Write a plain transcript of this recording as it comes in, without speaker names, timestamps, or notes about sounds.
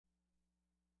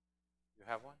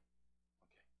have one?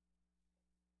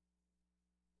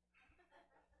 Okay.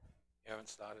 You haven't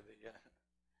started it yet?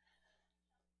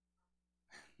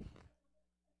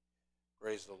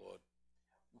 Praise the Lord.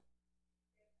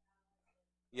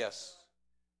 Yes.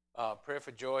 Prayer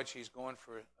for George. He's going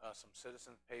for some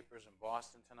citizen papers in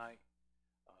Boston tonight.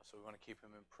 So we want to keep him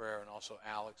in prayer. And also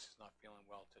Alex is not feeling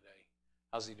well today.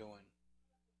 How's he doing?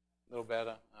 A little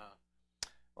better?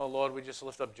 Well, Lord, we just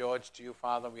lift up George to you,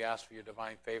 Father. We ask for your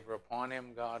divine favor upon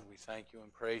him, God. We thank you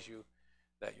and praise you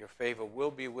that your favor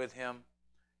will be with him.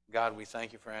 God, we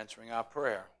thank you for answering our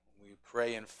prayer. We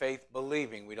pray in faith,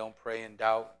 believing. We don't pray in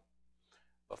doubt.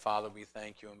 But, Father, we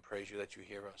thank you and praise you that you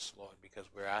hear us, Lord, because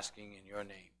we're asking in your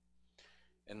name.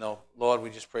 And, Lord, we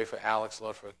just pray for Alex,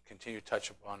 Lord, for a continued touch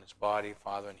upon his body,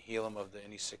 Father, and heal him of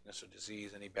any sickness or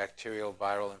disease, any bacterial,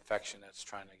 viral infection that's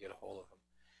trying to get a hold of him.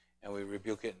 And we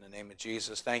rebuke it in the name of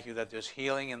Jesus. Thank you that there's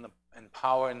healing and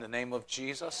power in the name of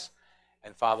Jesus.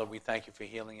 And, Father, we thank you for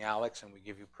healing Alex, and we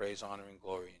give you praise, honor, and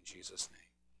glory in Jesus'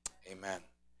 name. Amen.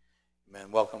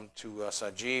 Amen. Welcome to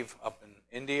Sajeev up in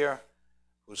India,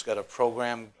 who's got a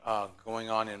program going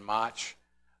on in March,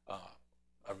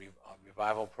 a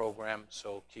revival program.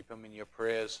 So keep him in your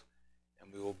prayers,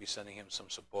 and we will be sending him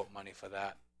some support money for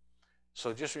that.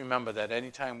 So just remember that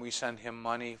anytime we send him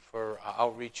money for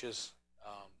outreaches,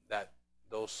 that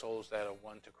those souls that are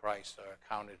won to Christ are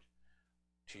accounted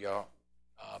to your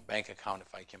bank account,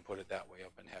 if I can put it that way,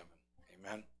 up in heaven.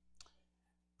 Amen.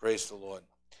 Praise the Lord.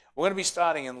 We're going to be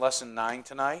starting in Lesson 9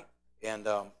 tonight. And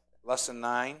Lesson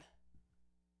 9,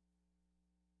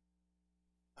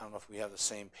 I don't know if we have the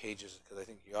same pages, because I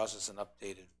think yours is an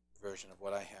updated version of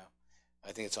what I have.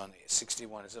 I think it's on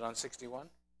 61. Is it on 61?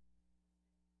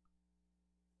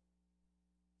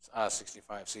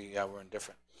 65. See, yeah, we're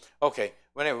indifferent. Okay.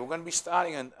 But anyway, we're going to be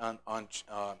starting on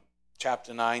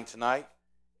chapter 9 tonight.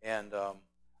 And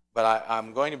but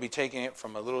I'm going to be taking it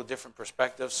from a little different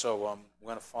perspective, so we're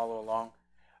going to follow along.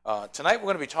 Tonight we're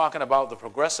going to be talking about the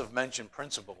progressive mention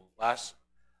principle. Last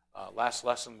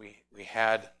lesson we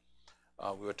had,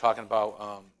 we were talking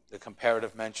about the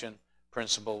comparative mention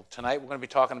principle. Tonight we're going to be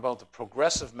talking about the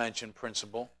progressive mention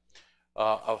principle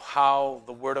of how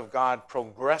the Word of God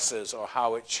progresses, or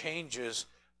how it changes,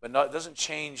 but it doesn't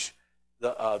change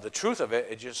the truth of it.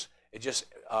 It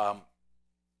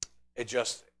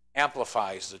just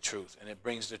amplifies the truth, and it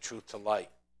brings the truth to light.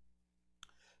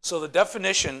 So the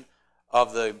definition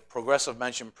of the progressive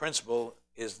mention principle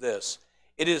is this: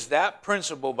 it is that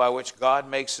principle by which God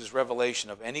makes his revelation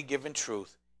of any given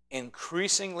truth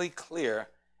increasingly clear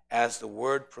as the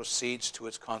word proceeds to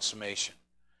its consummation.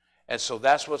 And so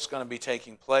that's what's going to be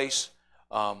taking place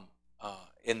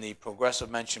in the progressive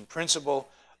mention principle.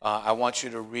 I want you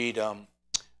to read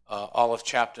all of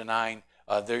chapter 9.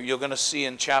 You're going to see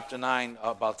in chapter 9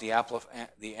 about the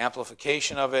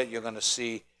amplification of it. You're going to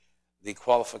see the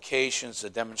qualifications, the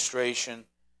demonstration,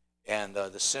 and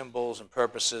the symbols and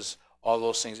purposes, all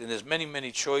those things. And there's many,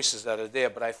 many choices that are there,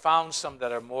 but I found some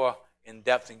that are more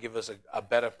in-depth and give us a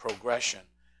better progression,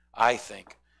 I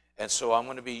think. And so I'm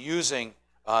going to be using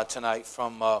tonight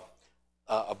from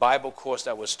a Bible course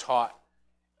that was taught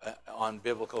on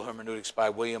biblical hermeneutics by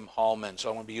William Hallman. So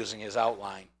I'm going to be using his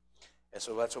outline. And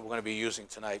so that's what we're going to be using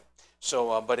tonight.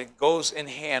 So, but it goes in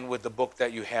hand with the book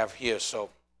that you have here. So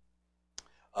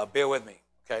bear with me,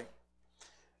 okay?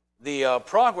 The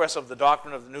progress of the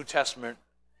doctrine of the New Testament,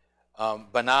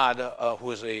 Bernard,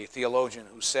 who is a theologian,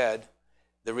 who said,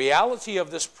 the reality of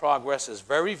this progress is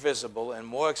very visible, and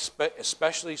more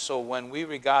especially so when we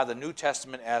regard the New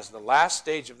Testament as the last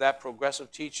stage of that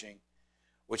progressive teaching,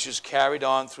 which is carried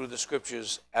on through the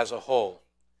Scriptures as a whole.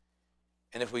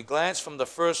 And if we glance from the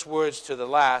first words to the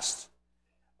last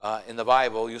in the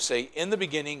Bible, you say, in the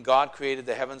beginning, God created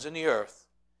the heavens and the earth.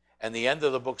 And the end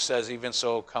of the book says, even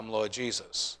so, come Lord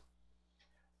Jesus.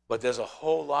 But there's a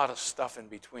whole lot of stuff in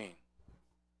between.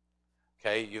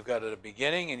 Okay, you've got the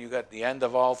beginning and you've got the end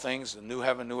of all things, the new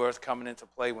heaven, new earth coming into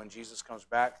play when Jesus comes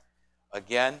back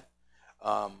again.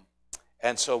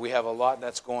 And so we have a lot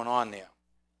that's going on there.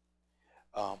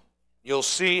 You'll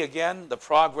see, again, the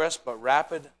progress, but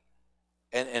rapid,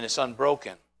 and it's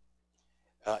unbroken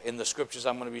in the scriptures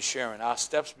I'm going to be sharing. Our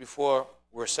steps before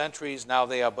were centuries, now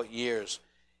they are but years.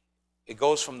 It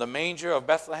goes from the manger of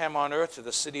Bethlehem on earth to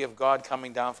the city of God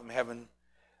coming down from heaven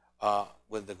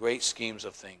with the great schemes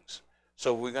of things.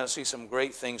 So we're going to see some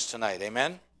great things tonight.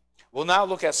 Amen? We'll now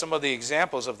look at some of the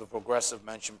examples of the progressive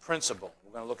mention principle.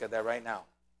 We're going to look at that right now.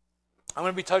 I'm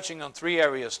going to be touching on 3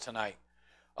 areas tonight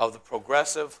of the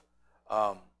progressive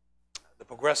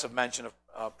mention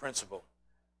of principle.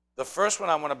 The first one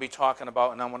I want to be talking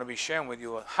about, and I want to be sharing with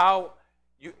you, how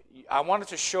I wanted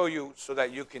to show you so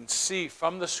that you can see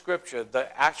from the scripture the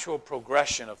actual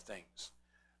progression of things.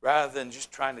 Rather than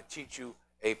just trying to teach you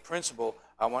a principle,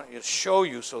 I want to show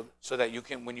you so that you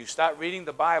can, when you start reading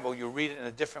the Bible, you'll read it in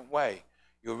a different way.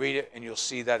 You'll read it and you'll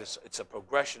see that it's a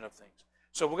progression of things.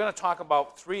 So we're going to talk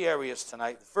about 3 areas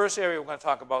tonight. The first area we're going to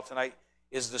talk about tonight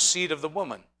is the seed of the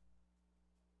woman.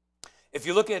 If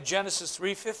you look at Genesis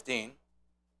 3:15,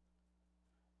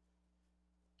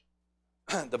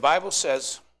 the Bible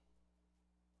says,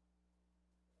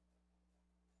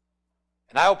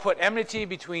 "And I will put enmity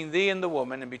between thee and the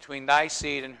woman, and between thy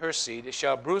seed and her seed. It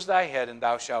shall bruise thy head, and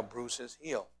thou shalt bruise his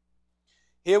heel."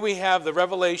 Here we have the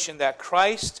revelation that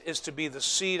Christ is to be the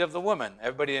seed of the woman.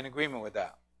 Everybody in agreement with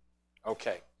that?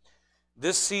 Okay.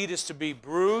 This seed is to be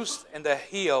bruised in the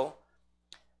heel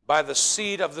by the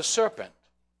seed of the serpent.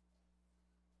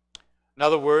 In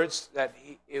other words, that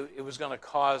it was going to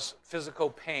cause physical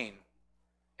pain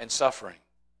and suffering.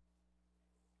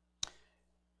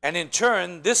 And in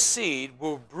turn, this seed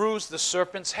will bruise the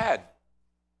serpent's head.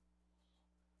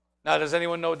 Now, does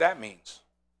anyone know what that means?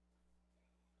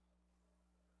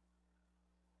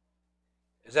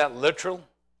 Is that literal,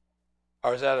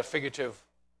 or is that a figurative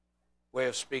way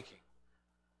of speaking?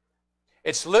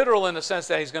 It's literal in the sense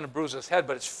that he's going to bruise his head,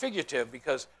 but it's figurative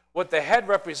because what the head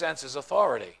represents is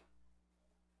authority.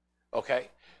 Okay,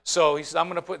 so he says, I'm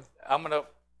going to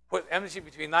put enmity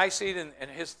between thy seed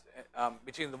and his,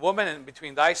 between the woman and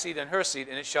between thy seed and her seed,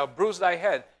 and it shall bruise thy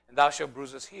head, and thou shalt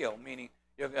bruise his heel," meaning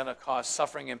you're going to cause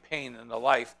suffering and pain in the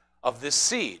life of this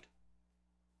seed.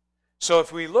 So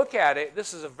if we look at it,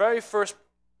 this is the very first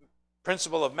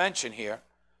principle of mention here,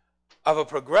 of a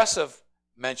progressive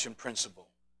mention principle.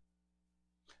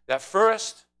 That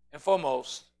first and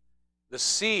foremost, the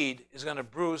seed is going to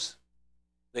bruise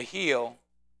the heel,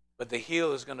 but the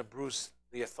heel is going to bruise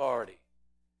the authority.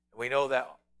 We know that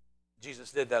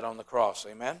Jesus did that on the cross.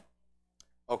 Amen?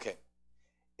 Okay.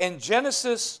 In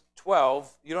Genesis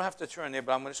 12, you don't have to turn there,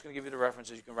 but I'm just going to give you the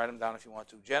references. You can write them down if you want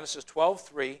to. Genesis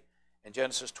 12:3 and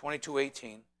Genesis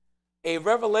 22:18. A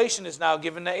revelation is now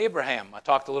given to Abraham. I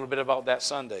talked a little bit about that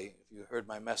Sunday, if you heard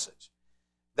my message.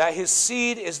 That his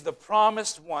seed is the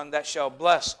promised one that shall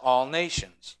bless all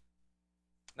nations.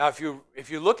 Now, if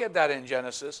you look at that in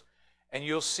Genesis, and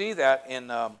you'll see that in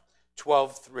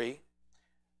 12:3,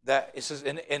 that it says,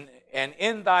 and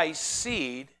in thy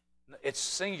seed, it's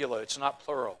singular, it's not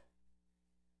plural.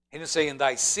 He didn't say in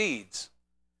thy seeds,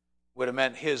 would have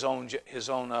meant his own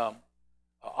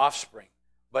offspring.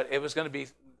 But it was going to be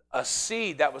a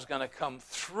seed that was going to come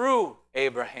through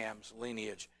Abraham's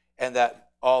lineage, and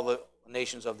that all the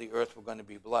nations of the earth were going to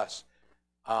be blessed.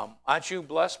 Aren't you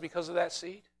blessed because of that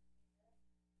seed?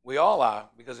 We all are,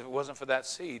 because if it wasn't for that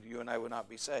seed, you and I would not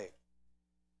be saved.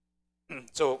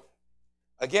 So,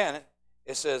 again,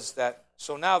 it says that,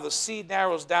 so now the seed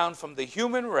narrows down from the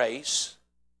human race,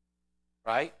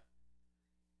 right?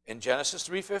 In Genesis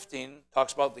 3:15,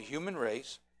 talks about the human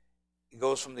race. It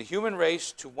goes from the human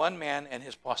race to one man and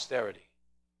his posterity,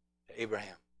 to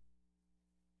Abraham.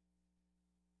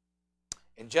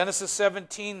 In Genesis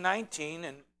 17:19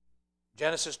 and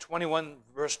Genesis 21,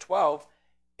 verse 12,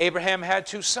 Abraham had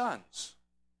 2 sons.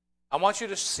 I want you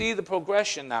to see the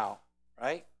progression now,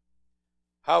 right?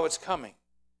 How it's coming.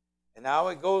 And now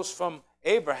it goes from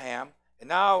Abraham, and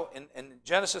now in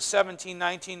Genesis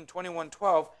 17:19 and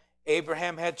 21:12,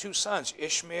 Abraham had 2 sons,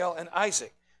 Ishmael and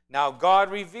Isaac. Now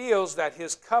God reveals that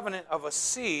his covenant of a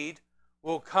seed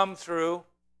will come through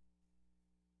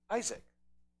Isaac.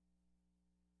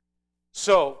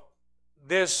 So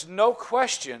there's no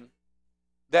question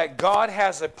that God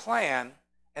has a plan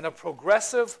and a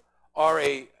progressive or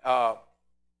a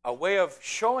way of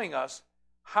showing us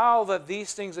how that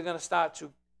these things are going to start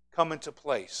to come into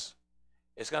place.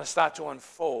 It's going to start to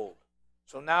unfold.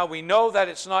 So now we know that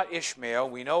it's not Ishmael.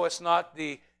 We know it's not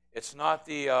the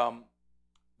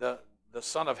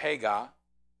son of Hagar.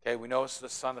 Okay, we know it's the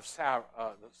son of Sarah,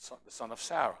 the son of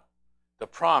Sarah, the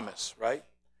promise, right?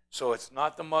 So it's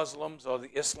not the Muslims or the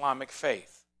Islamic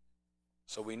faith.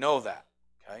 So we know that.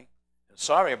 Okay, and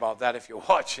sorry about that if you're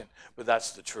watching, but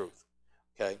that's the truth.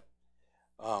 Okay,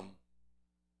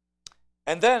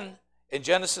 and then in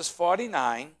Genesis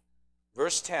 49,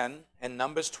 verse 10, and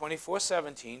Numbers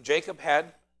 24:17, Jacob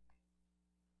had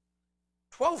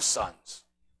 12 sons,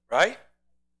 right?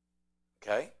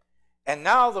 Okay, and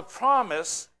now the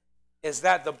promise is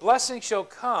that the blessing shall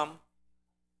come.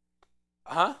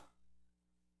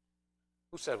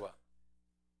 Who said what?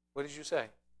 What did you say?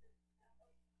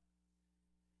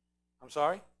 I'm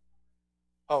sorry?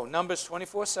 Oh, Numbers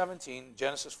 24:17,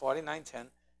 Genesis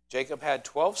 49:10. Jacob had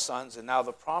 12 sons, and now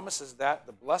the promise is that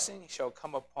the blessing shall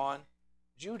come upon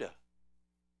Judah.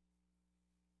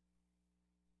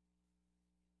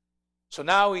 So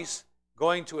now he's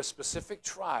going to a specific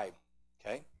tribe,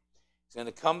 okay? He's going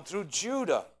to come through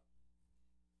Judah,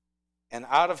 and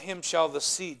out of him shall the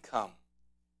seed come.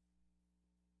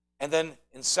 And then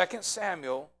in 2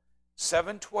 Samuel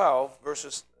 7:12,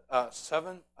 verses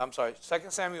 2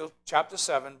 Samuel chapter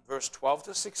 7, verse 12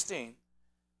 to 16,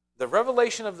 the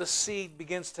revelation of the seed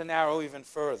begins to narrow even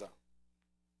further.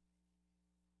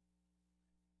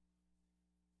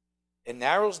 It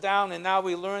narrows down, and now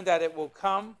we learn that it will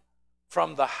come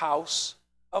from the house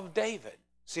of David.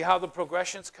 See how the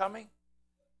progression's coming?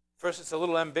 First, it's a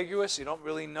little ambiguous. You don't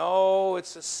really know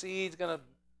it's a seed going to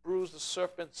bruise the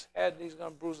serpent's head. He's going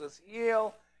to bruise his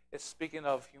heel. It's speaking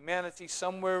of humanity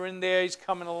somewhere in there. He's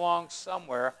coming along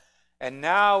somewhere. And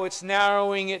now it's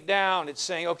narrowing it down. It's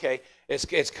saying, okay,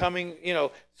 it's coming,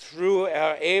 through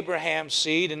Abraham's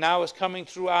seed, and now it's coming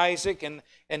through Isaac, and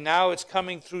now it's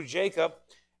coming through Jacob,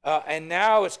 and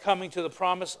now it's coming to the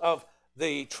promise of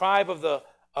the tribe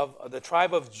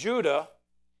of Judah.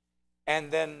 And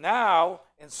then now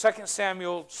in 2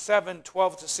 Samuel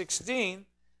 7:12 to 16,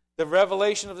 the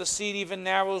revelation of the seed even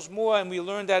narrows more, and we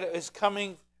learn that it is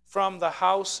coming from the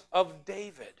house of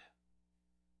David.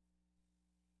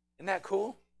 Isn't that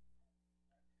cool?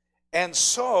 And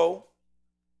so,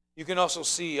 you can also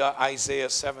see Isaiah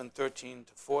 7:13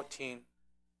 to 14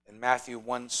 and Matthew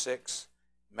 1:6.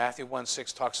 Matthew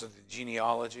 1:6 talks of the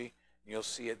genealogy. And you'll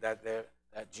see it that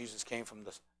Jesus came from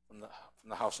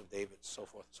the house of David, so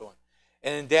forth and so on.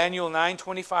 And in Daniel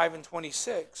 9:25 and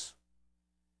 26,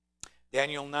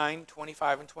 Daniel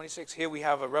 9:25 and 26, here we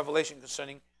have a revelation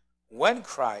concerning when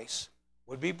Christ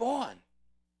would be born.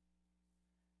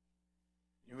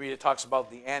 You read, it talks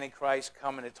about the Antichrist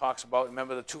coming. It talks about,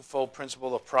 remember, the twofold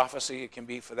principle of prophecy. It can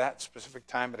be for that specific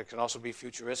time, but it can also be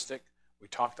futuristic. We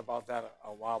talked about that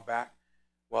a while back.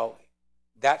 Well,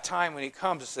 that time when he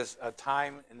comes, it says a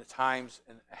time and the times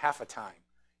and half a time.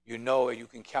 You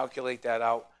can calculate that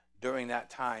out during that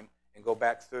time and go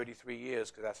back 33 years,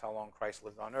 because that's how long Christ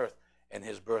lived on earth. And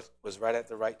his birth was right at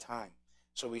the right time.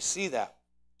 So we see that.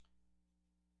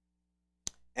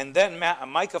 And then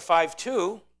Micah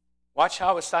 5:2, watch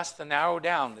how it starts to narrow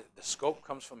down. The scope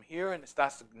comes from here and it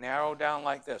starts to narrow down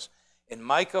like this. In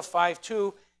Micah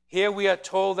 5:2, here we are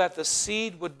told that the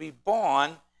seed would be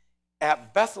born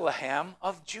at Bethlehem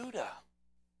of Judah.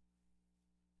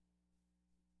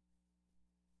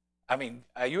 I mean,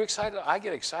 are you excited? I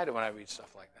get excited when I read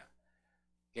stuff like that.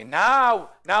 Okay, now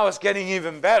it's getting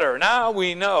even better. Now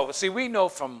we know. See, we know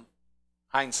from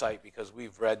hindsight because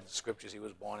we've read the scriptures. He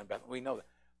was born in Bethlehem. We know that.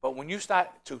 But when you start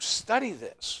to study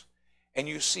this and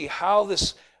you see how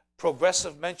this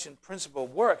progressive mention principle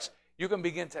works, you can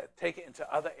begin to take it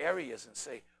into other areas and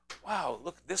say, wow,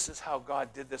 look, this is how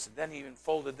God did this, and then he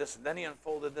unfolded this, and then he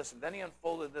unfolded this, and then he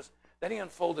unfolded this, then he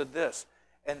unfolded this.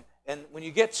 And when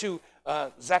you get to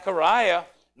Zechariah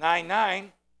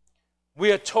 9:9,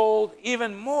 we are told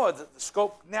even more, that the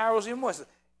scope narrows even more. So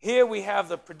here we have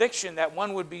the prediction that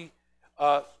one would be,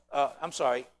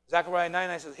 Zechariah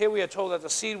 9:9 says, here we are told that the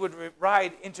seed would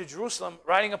ride into Jerusalem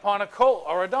riding upon a colt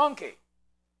or a donkey.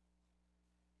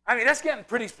 I mean, that's getting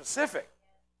pretty specific.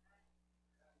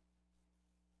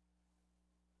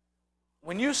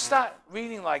 When you start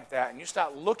reading like that and you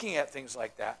start looking at things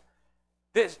like that,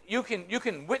 you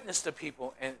can witness to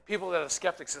people, and people that are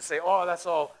skeptics and say, oh, that's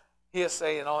all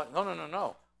hearsay and all.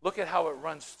 No. Look at how it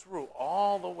runs through,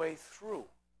 all the way through.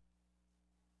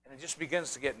 And it just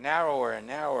begins to get narrower and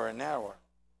narrower and narrower.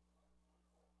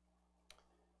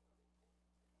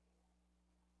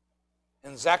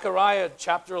 In Zechariah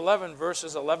chapter 11,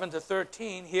 verses 11 to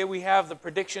 13, here we have the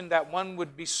prediction that one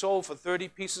would be sold for 30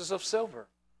 pieces of silver.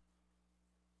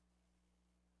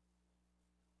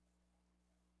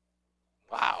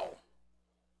 Wow.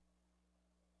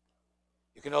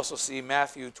 You can also see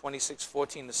Matthew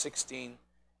 26:14 to 16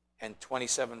 and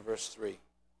 27, verse 3.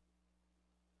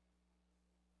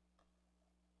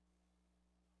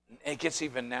 It gets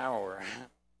even narrower.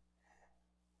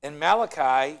 In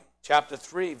Malachi chapter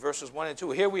 3, verses 1 and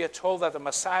 2, here we are told that the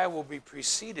Messiah will be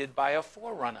preceded by a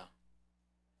forerunner.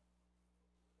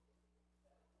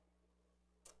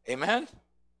 Amen?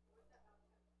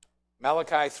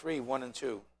 Malachi 3, 1 and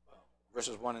 2,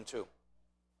 verses 1 and 2.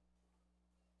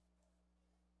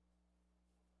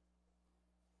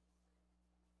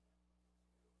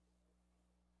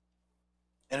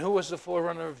 And who was the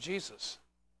forerunner of Jesus?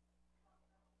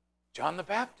 John the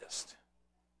Baptist.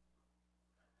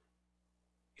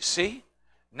 You see?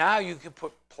 Now you can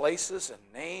put places and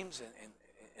names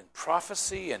and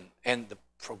prophecy and the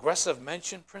progressive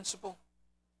mention principle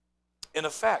in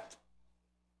effect.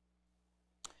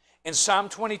 In Psalm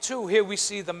 22, here we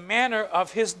see the manner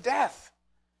of his death.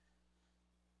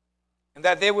 and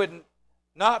that there would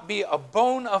not be a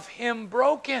bone of him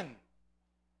broken.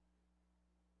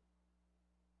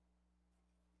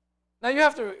 Now you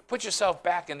have to put yourself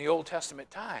back in the Old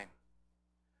Testament time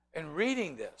and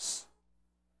reading this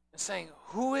and saying,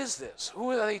 who is this?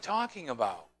 Who are they talking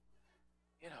about?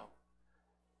 You know.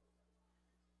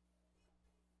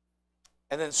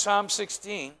 And then Psalm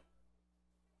 16,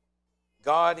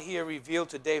 God here revealed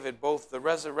to David both the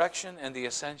resurrection and the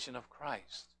ascension of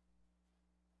Christ.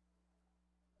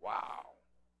 Wow.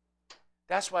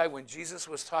 That's why when Jesus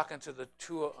was talking to the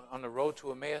two on the road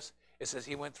to Emmaus, it says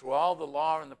he went through all the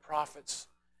law and the prophets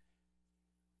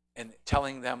and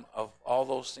telling them of all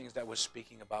those things that was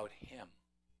speaking about him.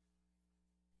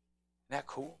 Isn't that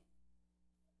cool?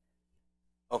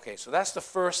 Okay, so that's the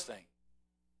first thing.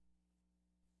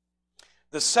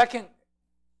 The second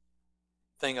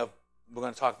thing we're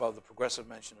going to talk about the progressive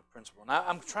mention of principle. Now,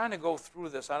 I'm trying to go through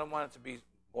this. I don't want it to be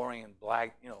boring and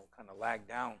kind of lag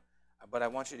down, but I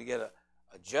want you to get a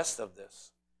gist of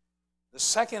this. The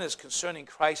second is concerning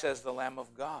Christ as the Lamb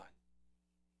of God.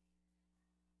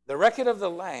 The record of the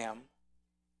Lamb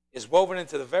is woven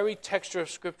into the very texture of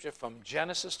Scripture from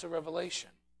Genesis to Revelation.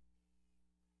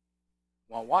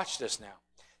 Well, watch this now.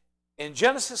 In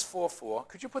Genesis 4:4,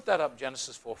 could you put that up,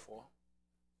 Genesis 4:4?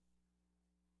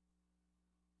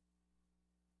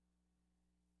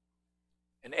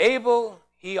 And Abel,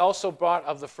 he also brought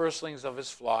of the firstlings of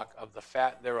his flock, of the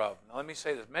fat thereof. Now let me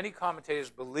say this. Many commentators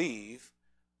believe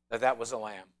that that was a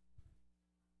lamb.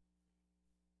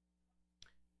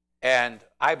 And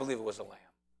I believe it was a lamb.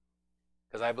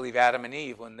 Because I believe Adam and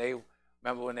Eve, when they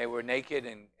were naked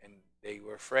and they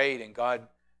were afraid, and God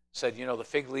said, you know, the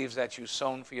fig leaves that you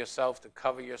sown for yourself to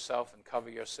cover yourself and cover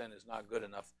your sin is not good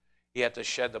enough. He had to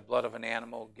shed the blood of an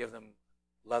animal, give them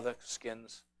leather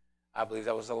skins. I believe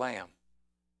that was a lamb.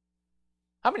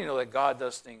 How many know that God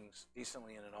does things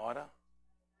decently and in order?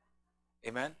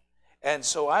 Amen? And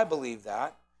so I believe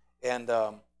that. And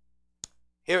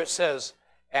here it says,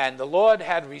 and the Lord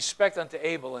had respect unto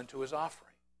Abel and to his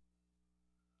offering.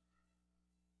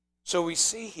 So we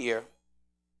see here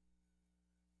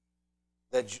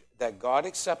that God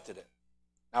accepted it.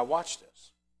 Now watch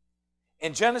this.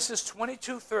 In Genesis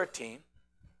 22:13,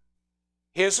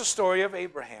 here's the story of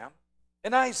Abraham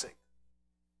and Isaac.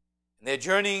 And they're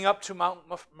journeying up to Mount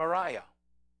Moriah.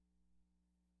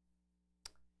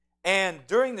 And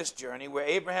during this journey, where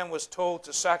Abraham was told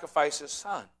to sacrifice his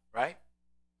son, right?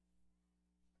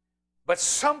 But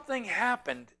something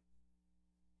happened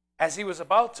as he rose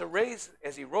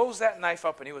that knife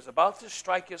up and he was about to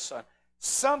strike his son.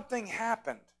 Something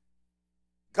happened.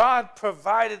 God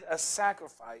provided a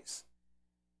sacrifice,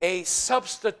 a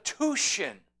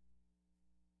substitution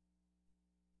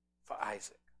for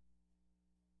Isaac.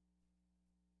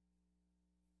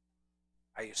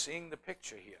 Are you seeing the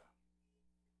picture here?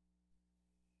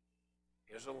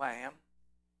 Here's a lamb.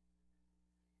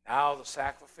 Now the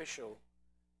sacrificial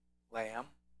lamb.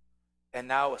 And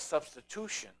now a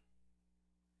substitution.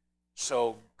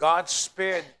 So God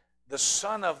spared the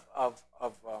son of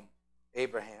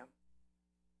Abraham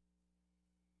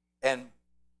and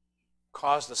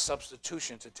caused the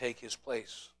substitution to take his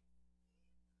place.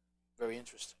 Very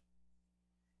interesting.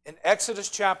 In Exodus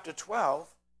chapter 12,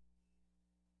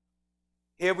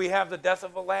 here we have the death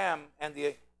of a lamb and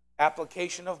the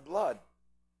application of blood,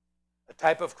 a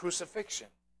type of crucifixion.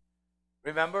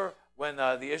 Remember when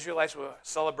the Israelites were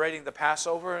celebrating the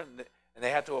Passover and they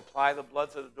had to apply the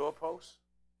blood to the doorpost?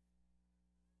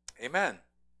 Amen.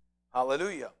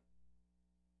 Hallelujah.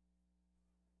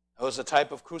 It was a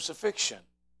type of crucifixion.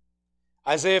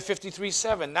 Isaiah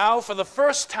 53:7. Now for the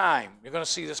first time, you're going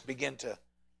to see this begin to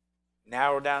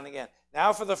narrow down again.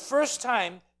 Now for the first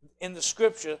time in the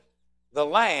Scripture, the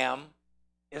Lamb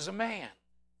is a man.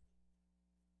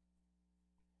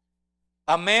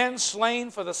 A man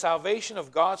slain for the salvation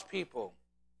of God's people.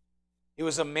 He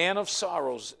was a man of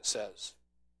sorrows, it says.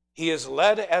 He is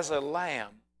led as a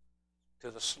lamb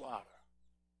to the slaughter.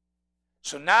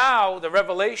 So now the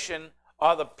revelation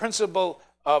or the principle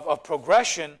of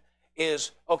progression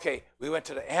is, okay, we went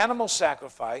to the animal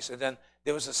sacrifice and then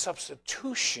there was a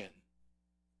substitution.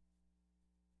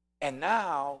 And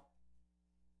now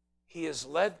he is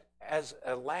led as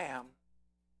a lamb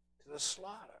to the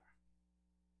slaughter.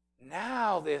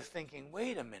 Now they're thinking,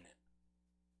 wait a minute.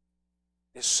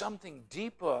 There's something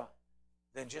deeper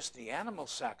than just the animal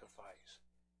sacrifice.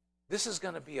 This is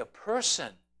going to be a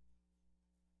person.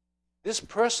 This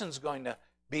person's going to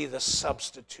be the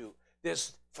substitute.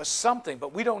 There's for something,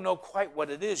 but we don't know quite what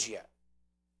it is yet.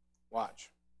 Watch.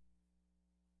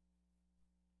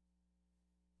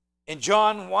 In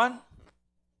John 1:20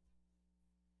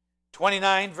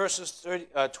 29 verses 30,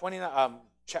 29,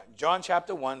 John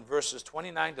chapter 1, verses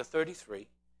 29 to 33.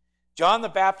 John the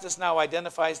Baptist now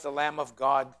identifies the Lamb of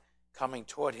God coming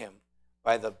toward him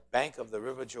by the bank of the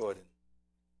river Jordan,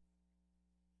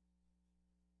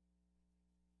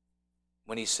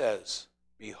 when he says,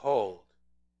 "Behold,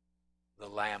 the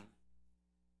Lamb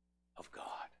of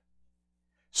God."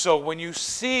 So when you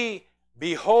see,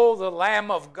 "Behold, the Lamb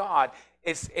of God,"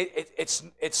 it's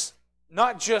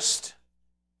not just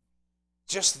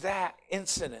that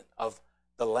incident of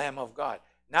the Lamb of God.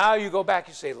 Now you go back,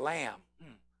 you say, Lamb,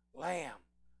 Lamb.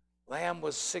 Lamb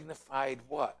was signified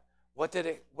what? What did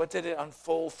it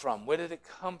unfold from? Where did it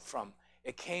come from?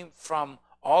 It came from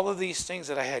all of these things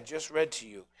that I had just read to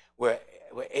you, where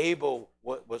Abel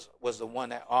was the one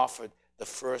that offered the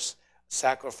first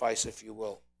sacrifice, if you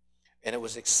will, and it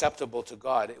was acceptable to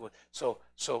God.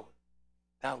 So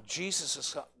now Jesus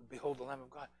is, "Behold the Lamb of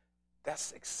God."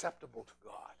 That's acceptable to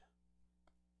God.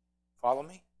 Follow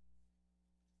me?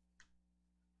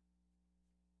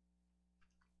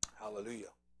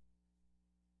 Hallelujah.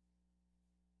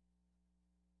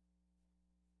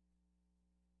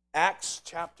 Acts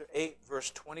chapter 8,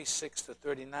 verse 26 to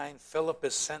 39. Philip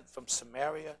is sent from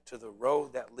Samaria to the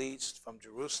road that leads from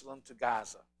Jerusalem to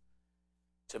Gaza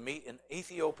to meet an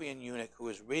Ethiopian eunuch who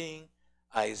is reading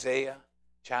Isaiah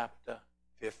chapter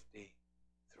 53.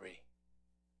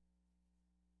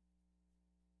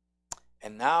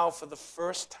 And now, for the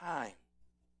first time,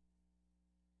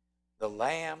 the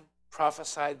Lamb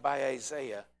prophesied by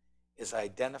Isaiah is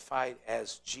identified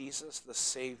as Jesus, the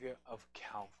Savior of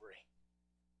Calvary.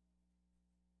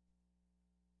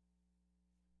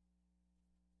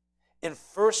 In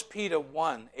 1 Peter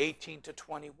 1, 18 to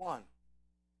 21,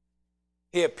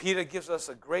 here Peter gives us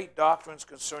a great doctrines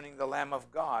concerning the Lamb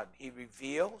of God. He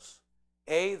reveals,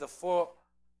 the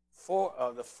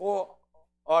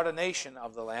foreordination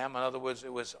of the Lamb. In other words,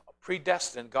 it was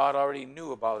predestined. God already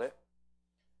knew about it.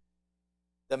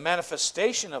 The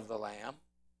manifestation of the Lamb,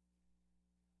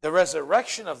 the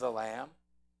resurrection of the Lamb,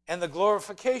 and the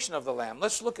glorification of the Lamb.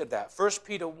 Let's look at that. 1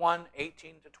 Peter 1,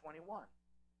 18 to 21.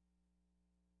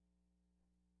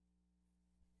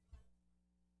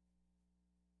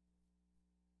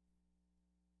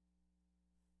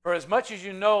 For as much as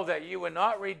you know that you were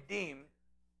not redeemed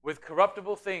with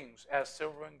corruptible things as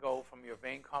silver and gold from your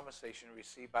vain conversation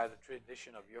received by the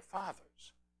tradition of your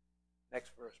fathers. Next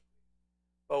verse.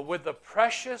 But with the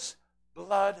precious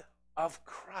blood of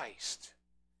Christ,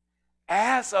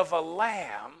 as of a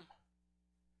lamb,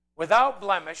 without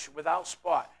blemish, without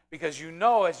spot. Because you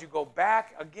know, as you go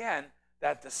back again,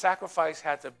 that the sacrifice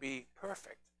had to be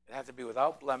perfect. It had to be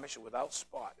without blemish or without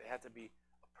spot. It had to be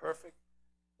a perfect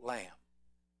lamb.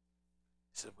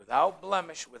 He said, without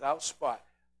blemish, without spot,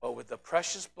 but with the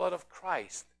precious blood of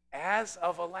Christ, as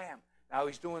of a lamb. Now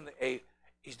he's doing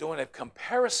a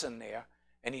comparison there,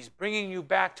 and he's bringing you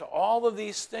back to all of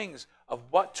these things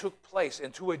of what took place.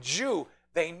 And to a Jew,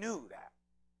 they knew that.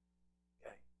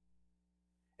 Okay?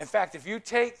 In fact, if you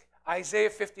take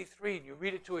Isaiah 53 and you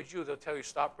read it to a Jew, they'll tell you,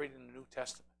 stop reading the New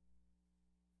Testament.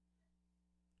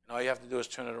 And all you have to do is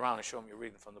turn it around and show them you're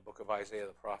reading from the book of Isaiah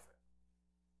the prophet.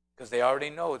 Because they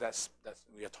already know that's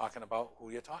you're talking about who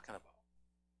you're talking about.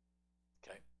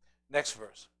 Okay? Next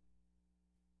verse.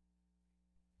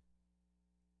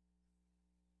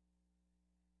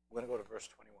 We're going to go to verse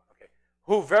 21. Okay.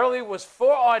 Who verily was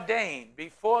foreordained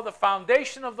before the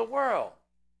foundation of the world.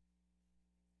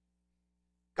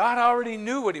 God already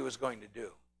knew what he was going to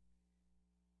do.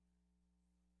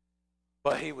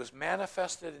 But he was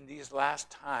manifested in these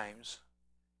last times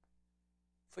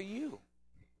for you.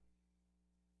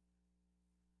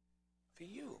 For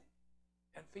you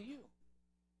and for you.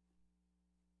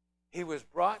 He was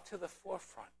brought to the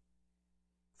forefront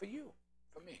for you,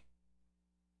 for me.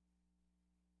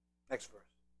 Next verse.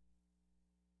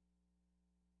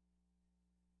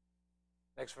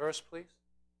 Next verse, please.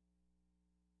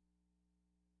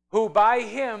 Who by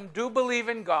him do believe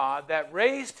in God, that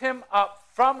raised him up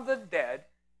from the dead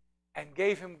and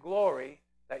gave him glory,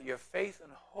 that your faith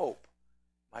and hope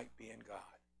might be in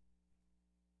God.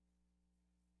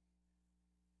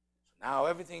 So now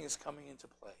everything is coming into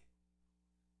play.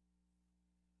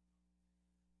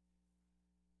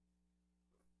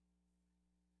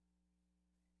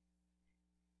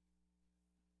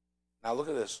 Now look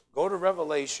at this. Go to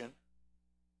Revelation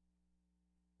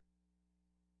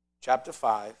chapter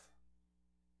 5,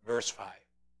 verse 5.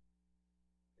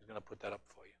 He's going to put that up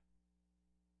for you.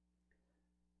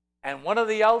 And one of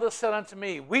the elders said unto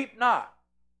me, weep not.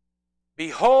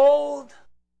 Behold,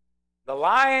 the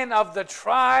Lion of the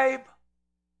tribe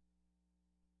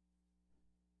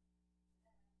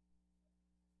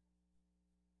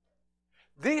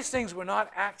These things were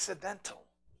not accidental.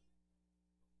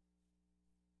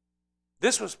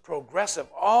 This was progressive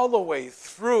all the way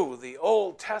through the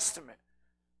Old Testament.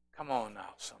 Come on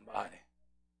now, somebody.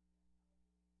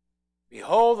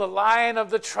 Behold, the Lion of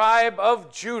the tribe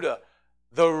of Judah,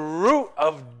 the root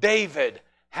of David,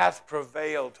 hath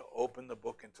prevailed to open the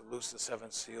book and to loose the seven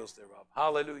seals thereof.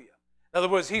 Hallelujah. In other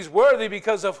words, he's worthy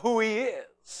because of who he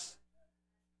is.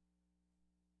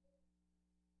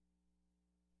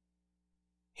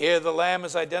 Here the Lamb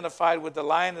is identified with the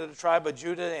Lion of the tribe of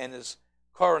Judah, and his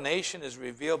coronation is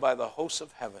revealed by the hosts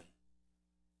of heaven.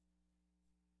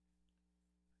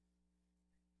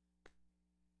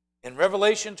 In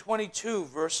Revelation 22,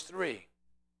 verse 3,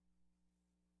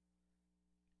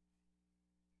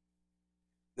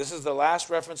 this is the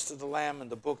last reference to the Lamb in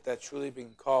the book that's truly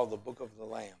being called the Book of the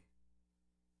Lamb.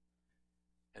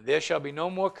 And there shall be no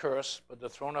more curse, but the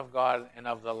throne of God and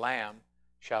of the Lamb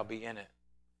shall be in it,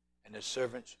 and his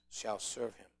servants shall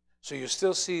serve him. So you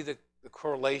still see the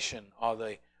correlation or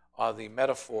the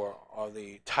metaphor or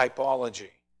the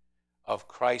typology of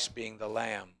Christ being the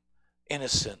Lamb,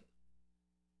 innocent,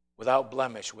 without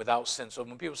blemish, without sin. So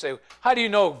when people say, how do you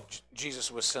know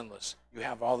Jesus was sinless? You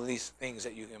have all of these things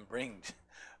that you can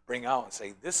bring out and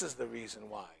say, this is the reason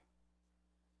why.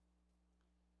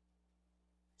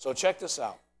 So check this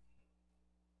out.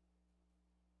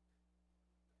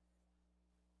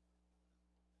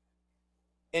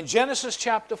 In Genesis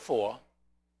chapter 4,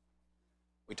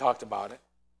 we talked about it,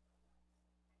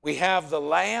 we have the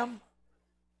lamb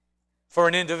for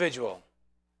an individual,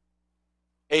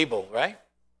 Abel, right?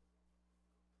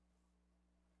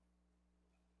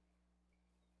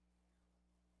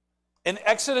 In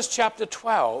Exodus chapter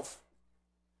 12,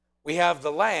 we have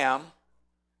the lamb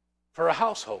for a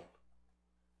household.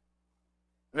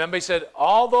 Remember, he said,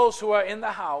 all those who are in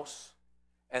the house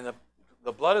and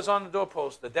the blood is on the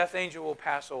doorpost, the death angel will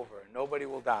pass over and nobody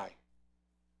will die.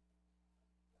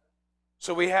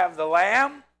 So we have the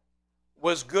lamb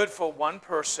was good for one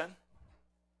person,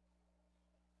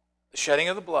 the shedding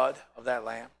of the blood of that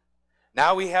lamb.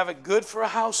 Now we have it good for a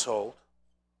household.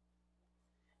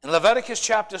 In Leviticus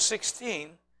chapter 16,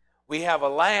 we have a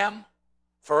lamb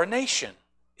for a nation,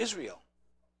 Israel.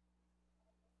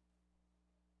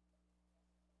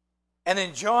 And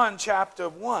in John chapter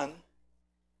 1,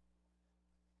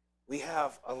 we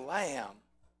have a lamb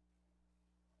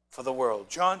for the world.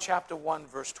 John chapter 1,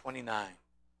 verse 29.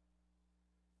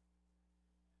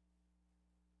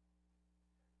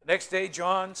 The next day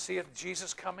John seeth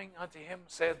Jesus coming unto him,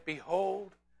 saith,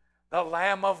 behold, the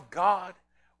Lamb of God,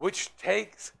 which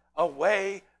takes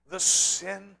away the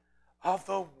sin of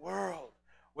the world.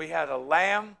 We had a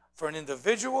lamb for an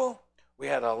individual. We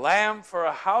had a lamb for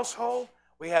a household.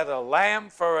 We had a lamb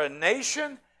for a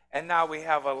nation. And now we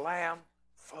have a lamb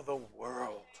for the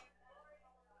world.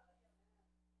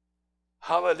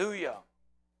 Hallelujah.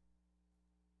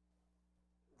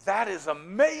 That is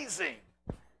amazing.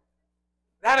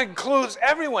 That includes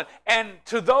everyone. And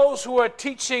to those who are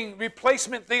teaching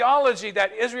replacement theology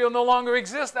that Israel no longer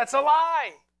exists, that's a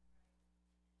lie.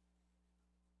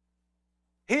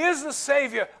 He is the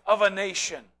Savior of a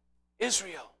nation,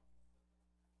 Israel.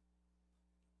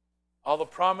 All the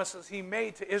promises he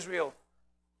made to Israel,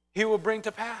 he will bring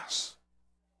to pass.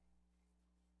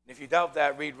 And if you doubt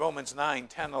that, read Romans 9,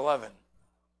 10, 11.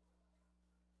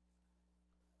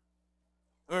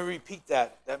 Let me repeat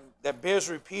that. That bears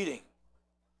repeating.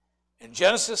 In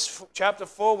Genesis chapter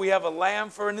 4, we have a lamb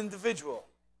for an individual.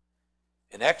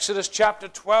 In Exodus chapter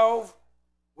 12,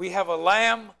 we have a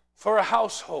lamb for a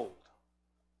household.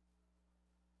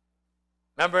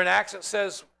 Remember in Acts it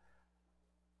says,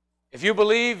 if you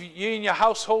believe, ye and your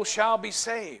household shall be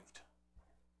saved.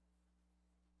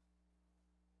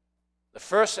 The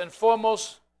first and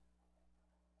foremost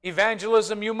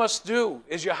evangelism you must do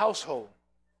is your household.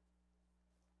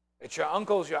 It's your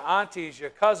uncles, your aunties,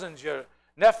 your cousins, your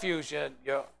nephews,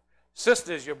 your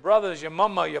sisters, your brothers, your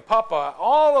mama, your papa,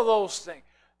 all of those things.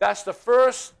 That's the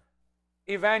first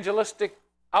evangelistic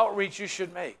outreach you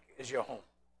should make, is your home.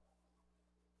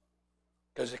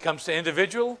 Because it comes to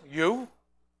individual, you,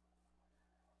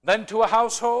 then to a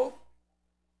household,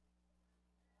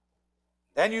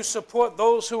 then you support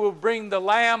those who will bring the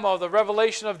Lamb or the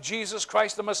revelation of Jesus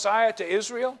Christ the Messiah to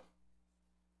Israel,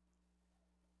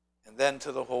 and then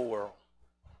to the whole world.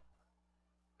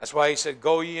 That's why he said,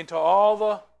 go ye into all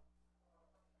the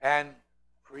and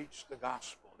preach the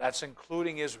gospel. That's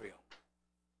including Israel.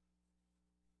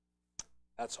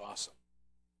 That's awesome.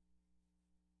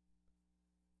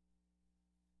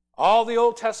 All the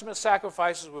Old Testament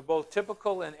sacrifices were both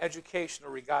typical and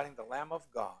educational regarding the Lamb of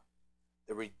God,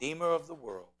 the Redeemer of the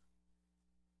world.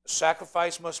 The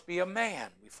sacrifice must be a man.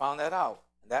 We found that out.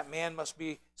 And that man must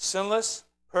be sinless,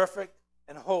 perfect,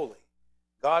 and holy.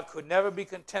 God could never be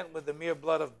content with the mere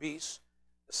blood of beasts.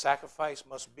 The sacrifice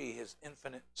must be his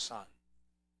infinite Son.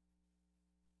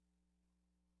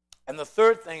 And the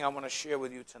third thing I want to share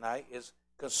with you tonight is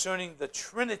concerning the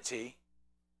Trinity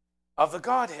of the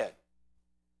Godhead.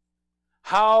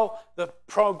 How the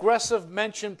progressive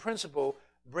mention principle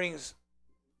brings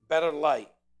better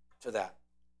light to that.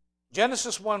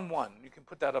 Genesis 1:1, you can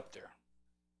put that up there.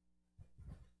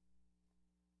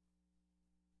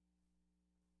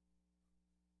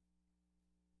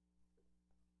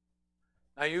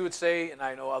 Now you would say, and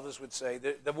I know others would say,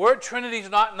 the word Trinity is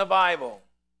not in the Bible.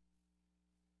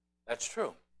 That's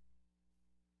true.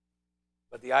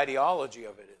 But the ideology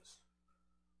of it is.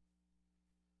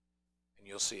 And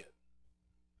you'll see it.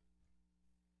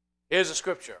 Here's a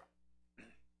scripture.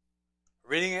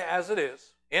 Reading it as it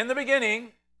is. In the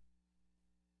beginning,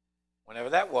 whenever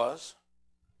that was,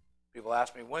 people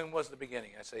ask me, when was the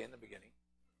beginning? I say, in the beginning.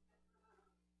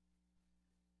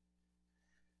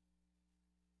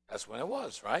 That's when it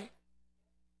was, right?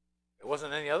 It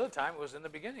wasn't any other time. It was in the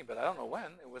beginning, but I don't know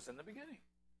when. It was in the beginning.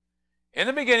 In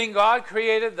the beginning, God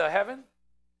created the heaven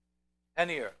and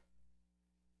the earth.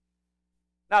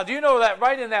 Now, do you know that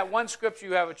right in that one scripture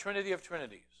you have a trinity of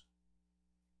trinities?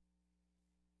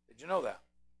 Did you know that?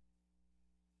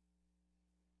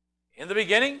 In the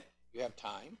beginning, you have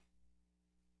time.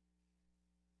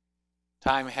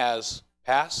 Time has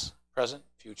past, present,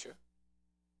 future.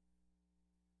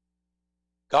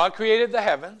 God created the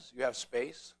heavens. You have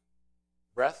space,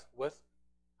 breadth, width,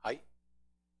 height.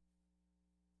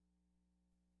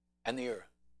 And the earth.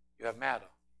 You have matter,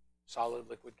 solid,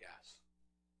 liquid, gas.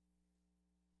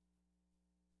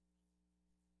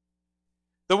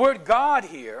 The word God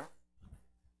here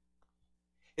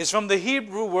is from the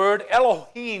Hebrew word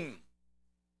Elohim.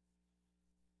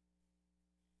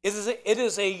 It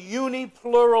is a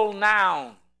uniplural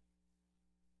noun.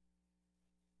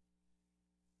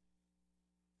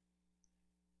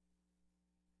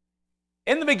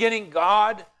 In the beginning,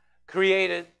 God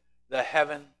created the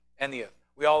heaven and the earth.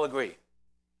 We all agree.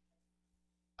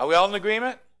 Are we all in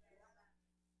agreement?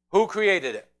 Who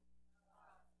created it?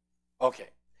 Okay.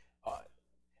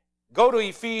 Go to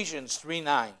Ephesians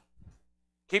 3:9.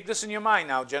 Keep this in your mind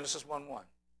now, Genesis 1:1.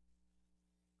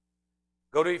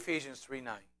 Go to Ephesians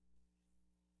 3:9.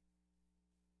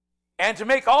 And to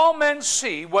make all men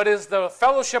see what is the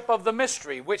fellowship of the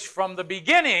mystery, which from the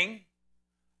beginning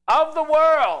of the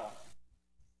world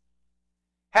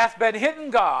hath been hidden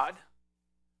God,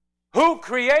 who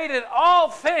created all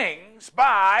things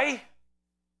by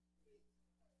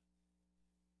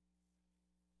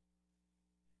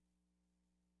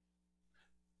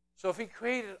So if he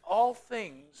created all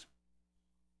things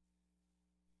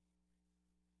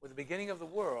with the beginning of the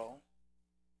world,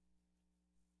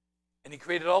 and he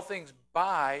created all things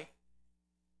by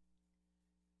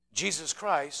Jesus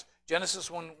Christ,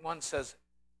 Genesis 1:1 says,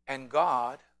 and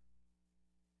God,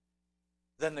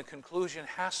 then the conclusion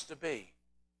has to be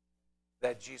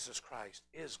that Jesus Christ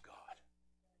is God.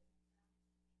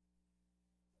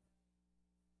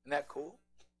 Isn't that cool?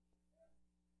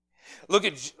 Look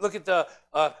at the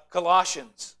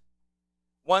Colossians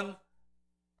 1,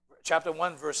 chapter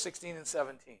 1, verse 16 and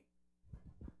 17.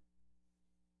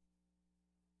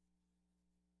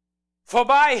 For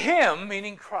by him,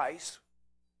 meaning Christ,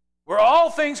 were all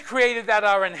things created that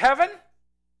are in heaven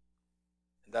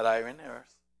and that are in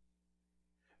earth,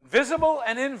 visible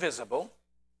and invisible,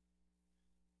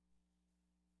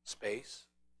 space,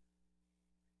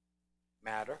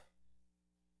 matter,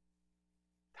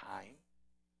 time,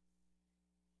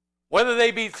 whether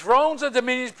they be thrones or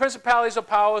dominions, principalities or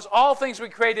powers, all things were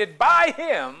created by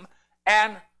him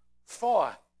and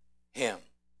for him.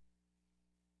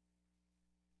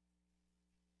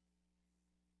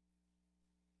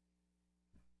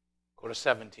 Go to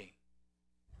 17.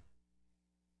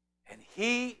 And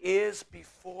he is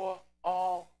before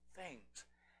all things,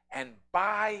 and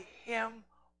by him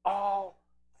all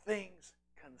things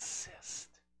consist.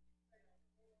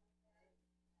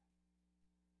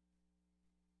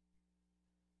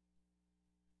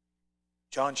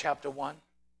 John chapter 1,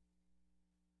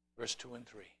 verse 2 and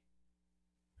 3.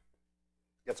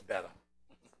 Gets better.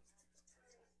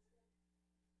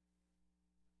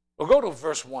 We'll go to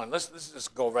verse 1. Let's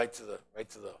just go right to the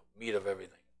meat of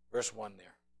everything. Verse 1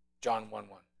 there. John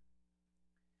 1:1.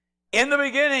 In the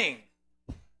beginning,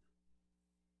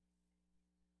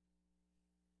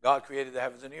 God created the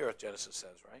heavens and the earth, Genesis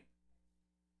says, right?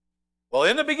 Well,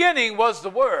 in the beginning was the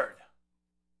Word,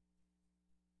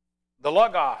 the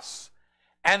Logos,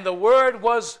 and the Word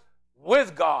was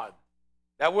with God.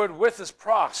 That word with is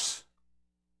pros.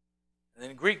 And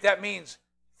in Greek that means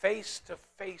face to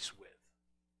face with.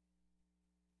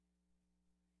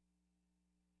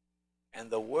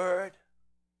 And the Word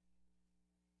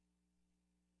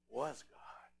was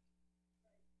God.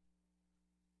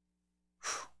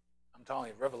 Whew. I'm telling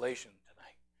you, revelation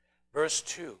tonight. Verse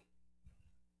 2.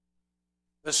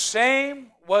 The same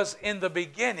was in the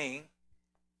beginning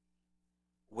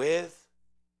with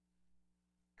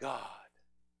God.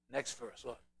 Next verse,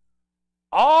 look.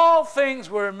 All things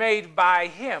were made by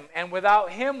him, and without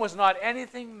him was not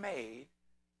anything made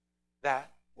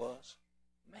that was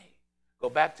made. Go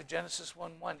back to Genesis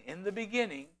 1:1. In the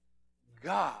beginning,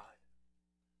 God.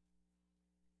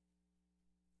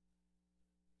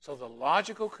 So the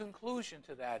logical conclusion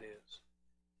to that is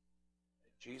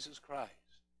that Jesus Christ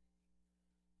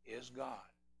is God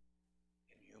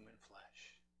in human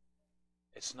flesh.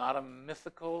 It's not a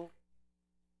mythical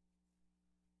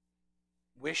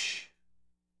wish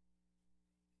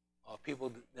or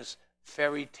people, this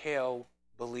fairy tale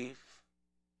belief.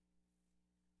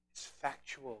 It's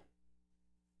factual,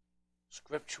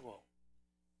 scriptural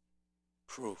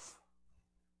proof.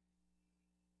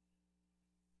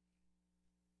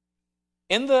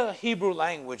 In the Hebrew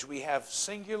language, we have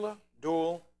singular,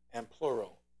 dual, and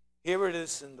plural. Here it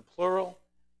is in the plural,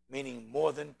 meaning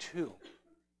more than two.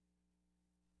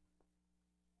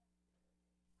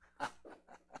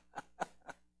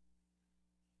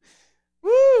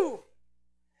 Woo!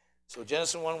 So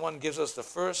Genesis 1:1 gives us the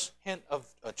first hint of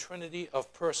a trinity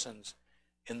of persons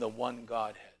in the one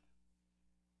Godhead.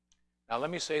 Now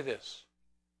let me say this.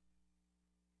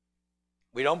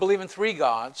 We don't believe in three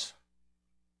gods.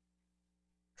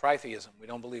 Tritheism, we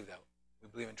don't believe that. We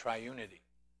believe in triunity.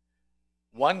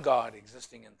 One God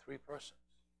existing in three persons.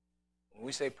 When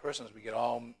we say persons, we get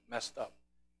all messed up.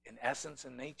 In essence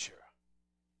and nature.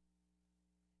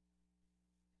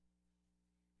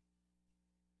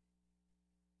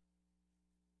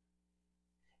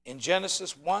 In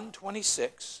Genesis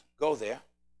 1:26, go there.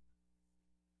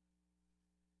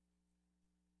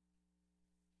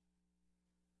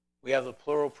 We have the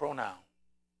plural pronoun.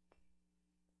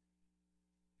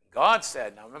 God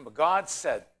said, now remember, God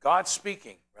said, God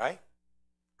speaking, right?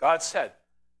 God said,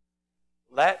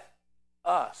 let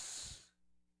us.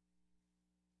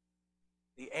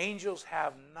 The angels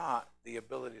have not the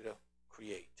ability to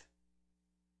create.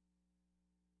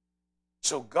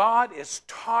 So God is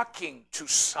talking to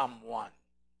someone.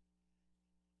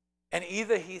 And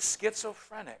either he's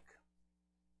schizophrenic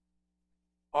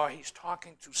or he's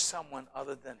talking to someone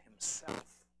other than himself.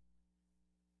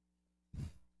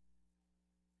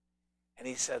 And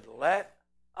he said, let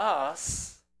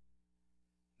us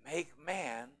make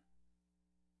man,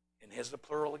 and here's the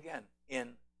plural again, in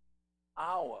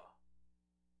our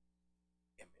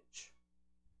image.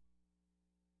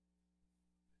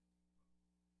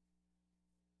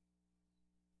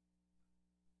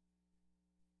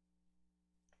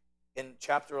 In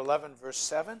chapter 11, verse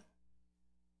 7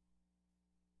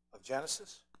 of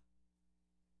Genesis,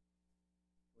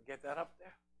 we get that up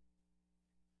there?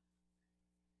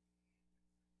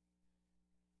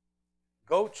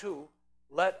 Go to,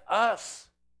 let us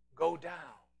go down,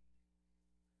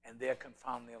 and there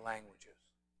confound their languages.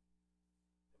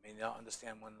 They may not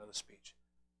understand one another's speech.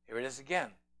 Here it is again.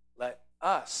 Let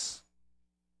us,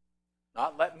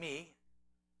 not let me,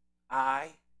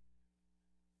 I.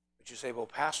 But you say, well,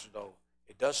 Pastor, though,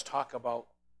 it does talk about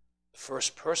the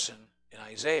first person in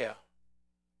Isaiah.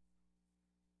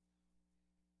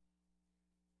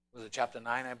 Was it chapter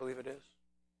 9, I believe it is?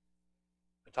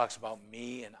 It talks about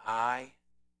me and I.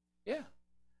 Yeah.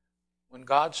 When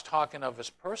God's talking of his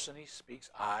person, he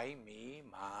speaks I, me,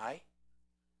 my.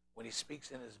 When he speaks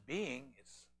in his being,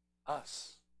 it's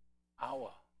us,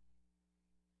 our.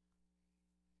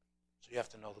 So you have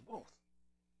to know the both.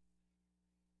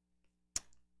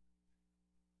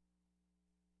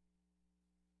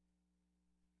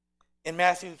 In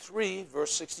Matthew 3,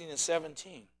 verse 16 and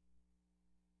 17,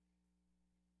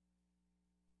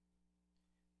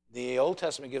 the Old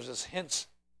Testament gives us hints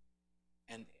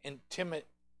and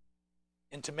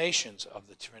intimations of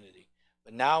the Trinity.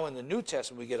 But now in the New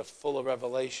Testament, we get a fuller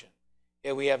revelation.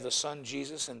 Here we have the Son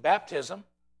Jesus in baptism,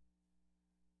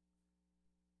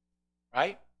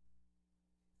 right?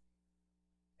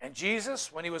 And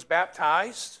Jesus, when he was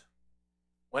baptized,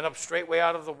 went up straightway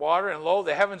out of the water, and lo,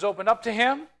 the heavens opened up to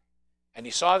him, and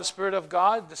he saw the Spirit of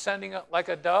God descending like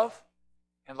a dove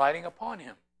and lighting upon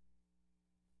him.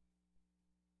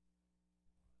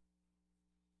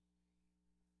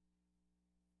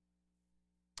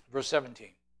 Verse 17.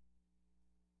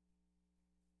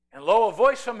 And lo, a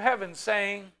voice from heaven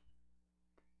saying,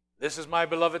 This is my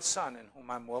beloved Son in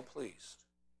whom I'm well pleased.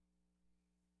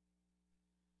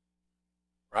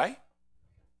 Right?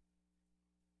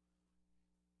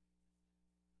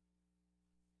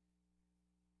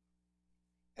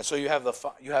 And so you have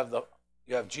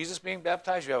Jesus being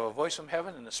baptized, you have a voice from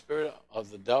heaven, and the spirit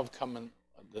of the dove coming,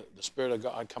 the Spirit of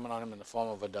God coming on him in the form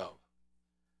of a dove.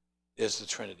 There's the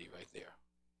Trinity right there.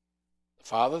 The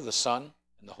Father, the Son,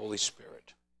 and the Holy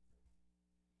Spirit.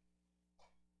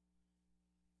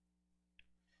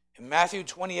 In Matthew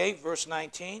 28, verse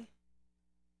 19,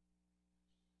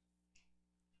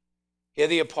 here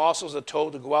the apostles are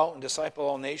told to go out and disciple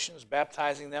all nations,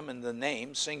 baptizing them in the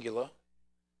name, singular.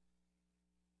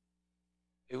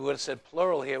 If we would have said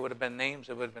plural here, it would have been names.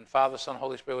 It would have been Father, Son,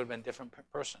 Holy Spirit, would have been different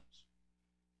persons.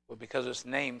 But because it's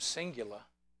name, singular,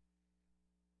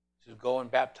 to go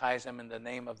and baptize them in the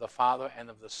name of the Father and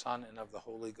of the Son and of the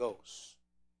Holy Ghost.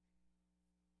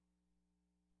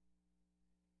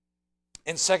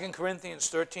 In 2 Corinthians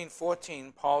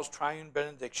 13:14, Paul's triune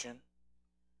benediction,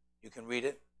 you can read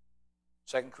it,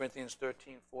 2 Corinthians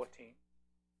 13:14.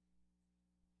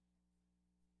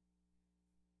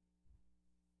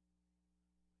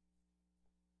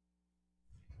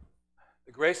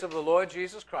 The grace of the Lord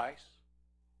Jesus Christ,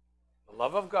 the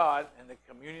love of God, and the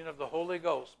communion of the Holy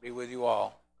Ghost be with you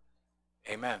all.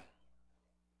 Amen.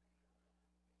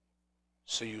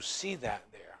 So you see that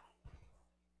there.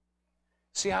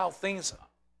 See how things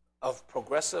of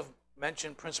progressive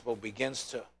mention principle begins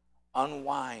to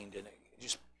unwind, and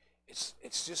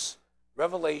it's just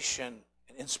revelation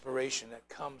and inspiration that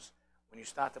comes when you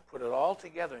start to put it all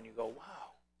together and you go,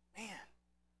 wow, man,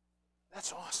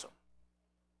 that's awesome.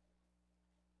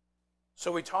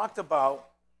 So we talked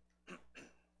about,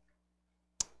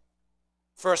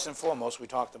 first and foremost, we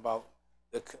talked about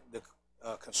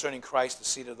concerning Christ, the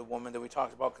seed of the woman. Then we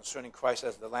talked about concerning Christ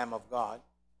as the Lamb of God.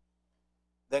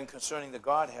 Then concerning the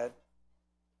Godhead.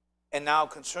 And now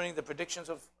concerning the predictions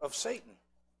of Satan.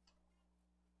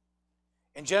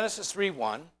 In Genesis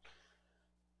 3:1,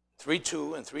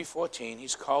 3:2, and 3:14,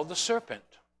 he's called the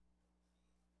serpent.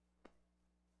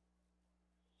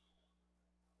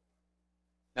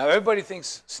 Now everybody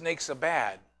thinks snakes are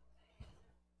bad.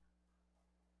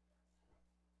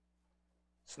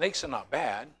 Snakes are not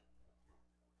bad.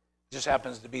 It just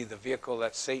happens to be the vehicle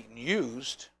that Satan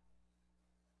used.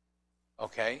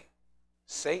 Okay?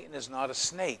 Satan is not a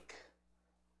snake.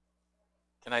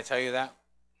 Can I tell you that?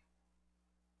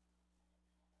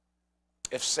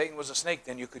 If Satan was a snake,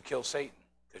 then you could kill Satan,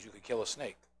 because you could kill a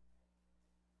snake.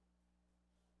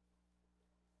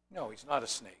 No, he's not a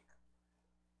snake.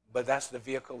 But that's the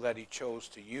vehicle that he chose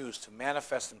to use to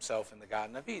manifest himself in the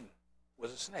Garden of Eden,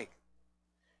 was a snake.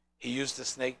 He used the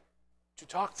snake to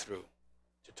talk through,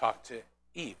 to talk to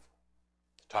Eve,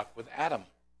 to talk with Adam.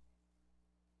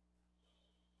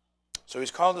 So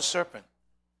he's called the serpent.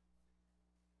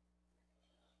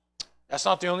 That's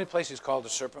not the only place he's called the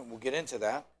serpent. We'll get into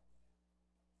that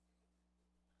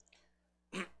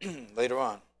later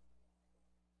on.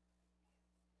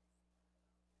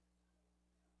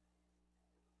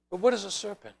 But what is a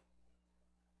serpent?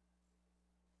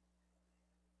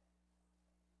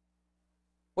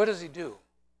 What does he do?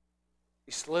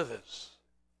 He slithers.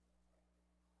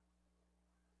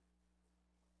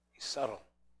 He's subtle.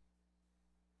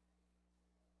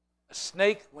 A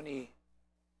snake, when he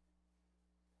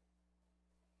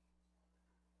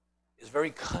is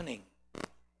very cunning,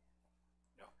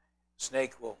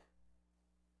 snake will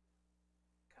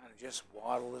kind of just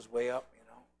waddle his way up,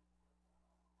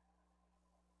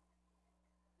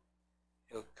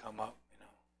 He'll come up, and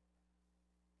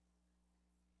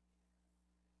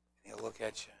he'll look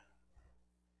at you.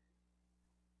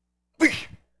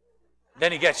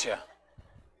 Then he gets you.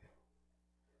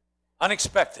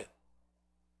 Unexpected.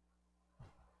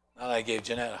 Now I gave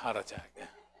Jeanette a heart attack.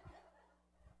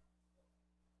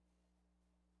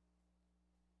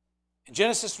 In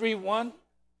Genesis 3:1,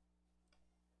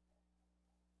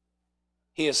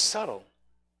 he is subtle.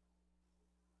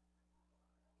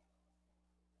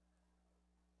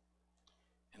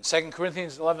 In 2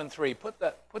 Corinthians 11:3, put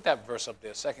that verse up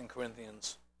there, 2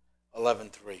 Corinthians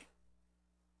 11:3.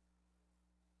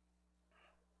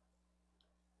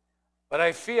 But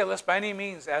I fear, lest by any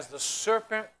means, as the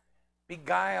serpent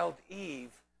beguiled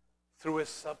Eve through his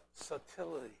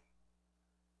subtlety,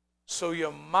 so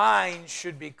your mind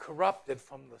should be corrupted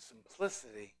from the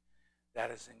simplicity that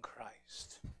is in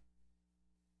Christ.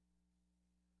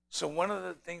 So one of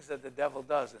the things that the devil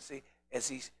does is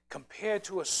he's compared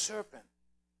to a serpent.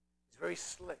 He's very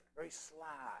slick, very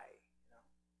sly,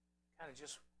 kind of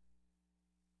just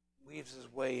weaves his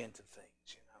way into things,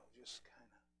 just kind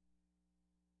of.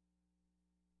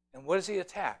 And what does he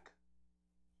attack?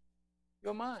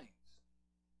 your minds.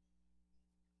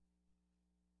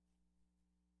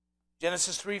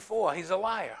 Genesis 3:4, he's a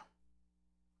liar.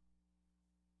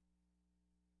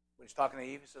 When he's talking to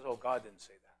Eve, he says, oh, God didn't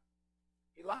say that.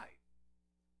 He lied.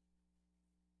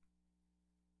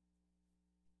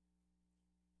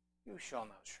 You shall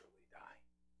not surely die.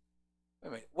 Wait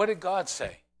a minute. What did God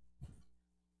say?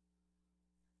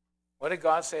 What did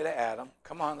God say to Adam?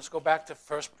 Come on, let's go back to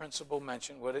first principle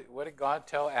mention. What did God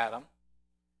tell Adam?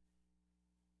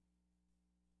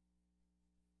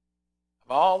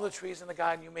 Of all the trees in the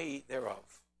garden you may eat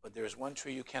thereof, but there is one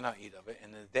tree you cannot eat of it,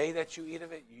 and the day that you eat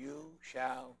of it, you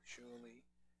shall surely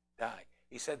die.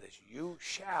 He said this, you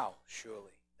shall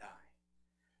surely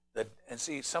die. And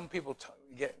see, some people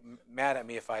get mad at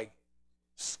me if I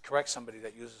correct somebody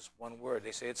that uses one word.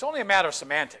 They say, it's only a matter of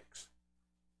semantics.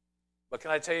 But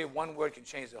can I tell you, one word can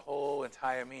change the whole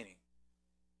entire meaning.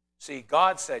 See,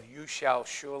 God said, you shall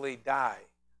surely die.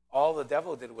 All the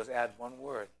devil did was add one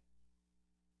word.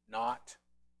 Not.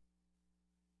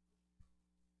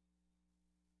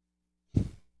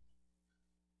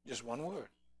 Just one word.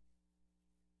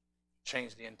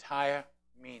 Changed the entire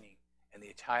meaning and the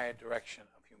entire direction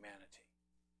of humanity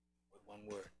with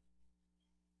one word.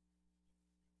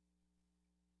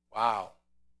 Wow.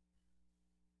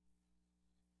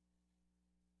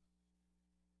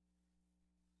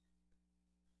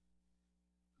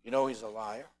 You know he's a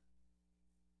liar.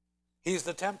 He's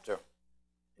the tempter.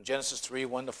 In Genesis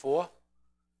 3:1-4,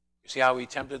 you see how he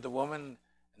tempted the woman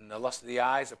in the lust of the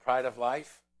eyes, the pride of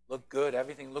life. Look good,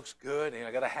 everything looks good, and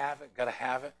I gotta have it, gotta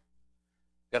have it.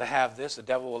 Gotta have this, the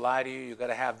devil will lie to you, you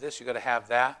gotta have this, you gotta have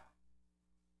that.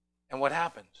 And what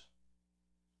happens?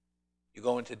 You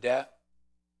go into debt,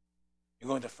 you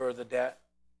go into further debt,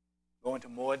 go into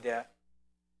more debt,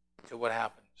 till what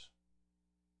happens?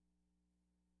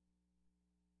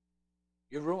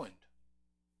 You're ruined.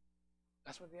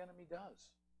 That's what the enemy does.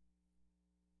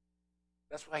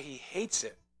 That's why he hates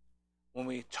it when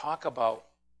we talk about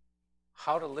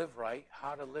how to live right,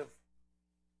 how to live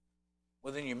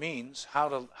within your means, how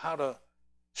to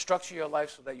structure your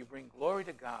life so that you bring glory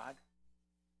to God.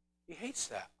 He hates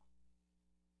that.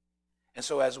 And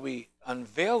so as we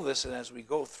unveil this and as we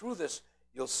go through this,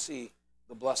 you'll see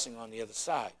the blessing on the other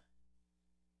side.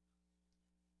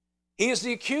 He is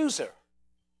the accuser.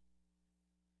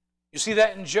 You see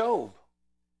that in Job.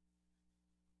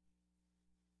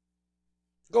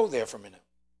 Go there for a minute.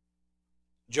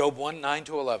 Job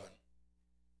 1:9-11.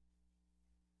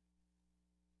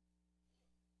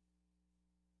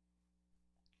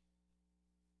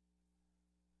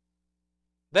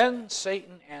 Then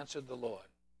Satan answered the Lord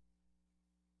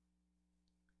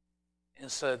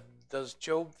and said, does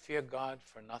Job fear God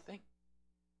for nothing?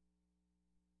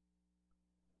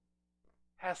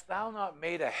 Hast thou not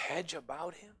made a hedge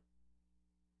about him,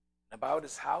 and about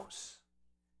his house,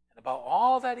 and about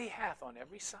all that he hath on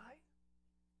every side?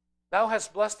 Thou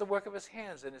hast blessed the work of his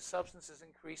hands, and his substance is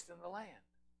increased in the land.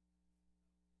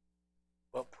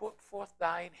 But put forth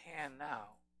thine hand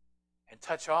now, and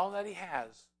touch all that he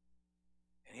has,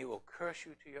 and he will curse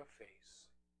you to your face.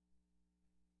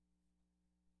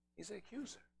 He's an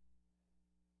accuser.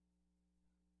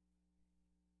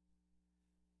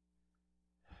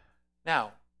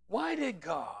 Now, why did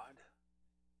God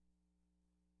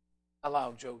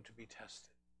allow Job to be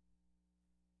tested?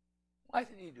 Why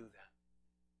did he do that?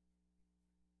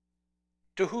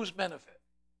 To whose benefit?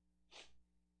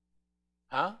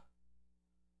 Huh?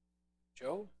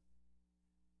 Job?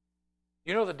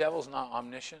 You know the devil's not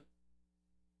omniscient?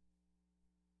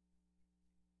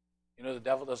 You know the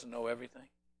devil doesn't know everything?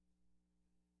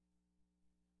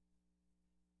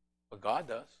 But God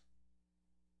does.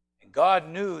 And God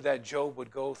knew that Job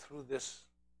would go through this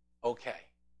okay.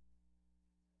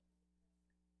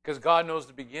 Because God knows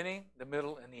the beginning, the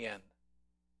middle, and the end.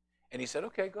 And he said,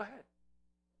 okay, go ahead.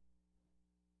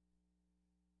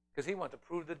 Because he wanted to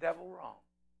prove the devil wrong.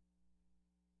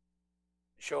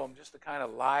 Show him just the kind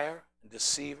of liar and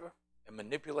deceiver and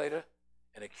manipulator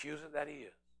and accuser that he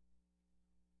is.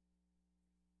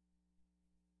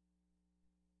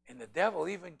 And the devil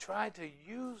even tried to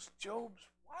use Job's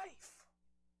wife.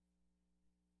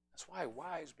 That's why,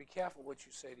 wives, be careful what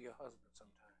you say to your husband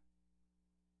sometimes.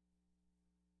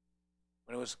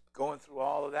 When he was going through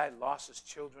all of that, he lost his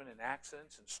children in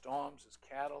accidents and storms, his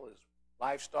cattle, his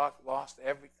livestock, lost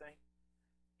everything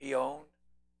he owned.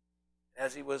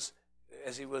 As he was,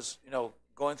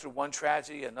 going through one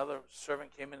tragedy, another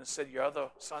servant came in and said, your other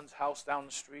son's house down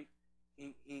the street,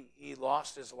 he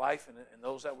lost his life, and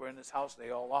those that were in his house,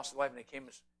 they all lost their life, and they came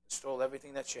and stole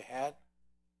everything that you had.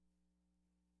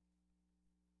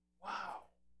 Wow.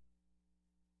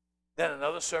 Then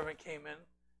another servant came in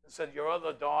and and said, your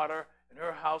other daughter and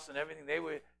her house and everything,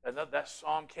 that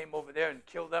storm came over there and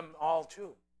killed them all too.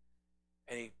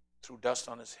 And he threw dust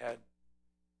on his head.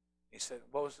 He said,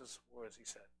 what was his words? He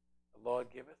said, the Lord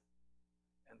giveth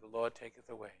and the Lord taketh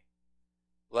away.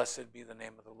 Blessed be the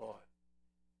name of the Lord.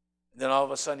 And then all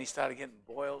of a sudden he started getting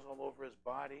boils all over his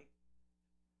body.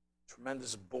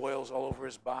 Tremendous boils all over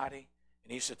his body. And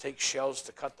he used to take shells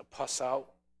to cut the pus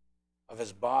out of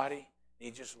his body. And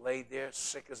he just laid there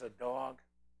sick as a dog.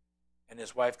 And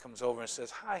his wife comes over and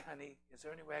says, hi, honey, is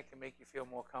there any way I can make you feel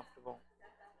more comfortable?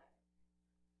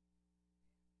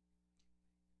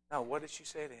 Now, what did she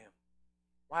say to him?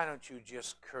 Why don't you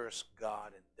just curse God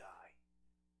and die?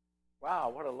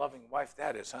 Wow, what a loving wife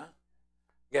that is, huh?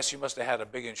 Guess you must have had a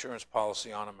big insurance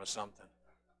policy on him or something.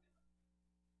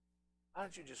 Why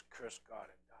don't you just curse God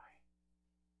and die?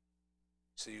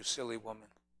 So, you silly woman,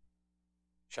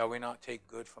 shall we not take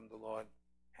good from the Lord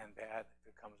and bad if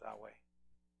it comes our way?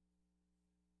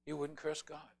 You wouldn't curse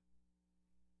God.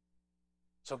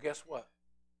 So guess what?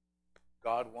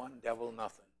 God won, devil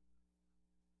nothing.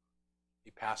 He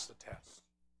passed the test.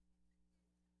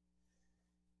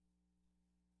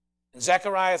 In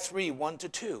Zechariah 3,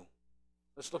 1-2.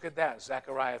 Let's look at that.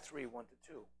 Zechariah 3, 1-2.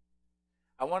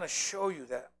 I want to show you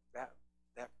that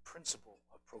principle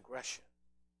of progression.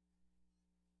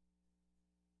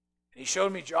 And he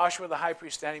showed me Joshua the high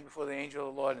priest standing before the angel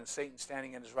of the Lord and Satan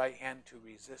standing in his right hand to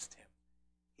resist him.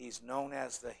 He's known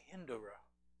as the hinderer.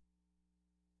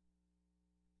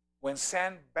 When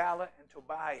Sanballat and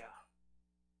Tobiah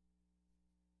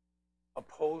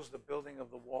opposed the building of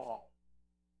the wall,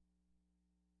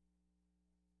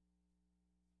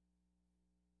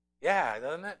 yeah,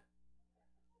 doesn't it?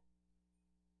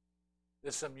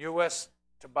 There's some U.S.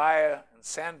 Tobiah and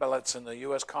Sanballats in the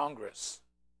U.S. Congress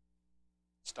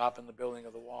stopping the building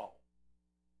of the wall.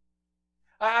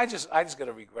 I just got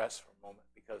to regress for a moment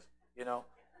because, you know,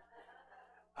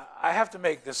 I have to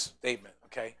make this statement,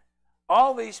 okay?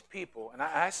 All these people, and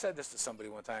I said this to somebody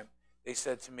one time, they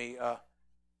said to me, I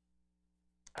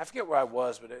forget where I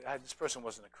was, but this person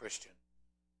wasn't a Christian.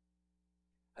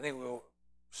 I think we were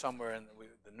somewhere and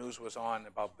the news was on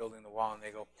about building the wall, and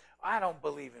they go, I don't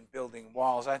believe in building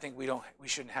walls. I think we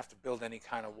shouldn't have to build any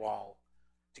kind of wall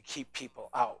to keep people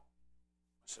out.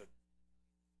 I said,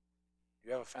 do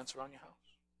you have a fence around your house?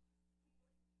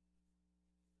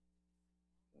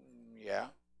 Yeah.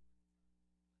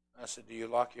 I said, do you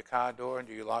lock your car door and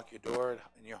do you lock your door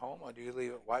in your home or do you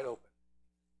leave it wide open?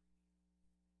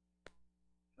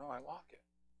 No, I lock it.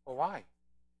 Well, why?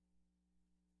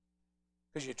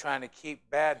 Because you're trying to keep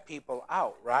bad people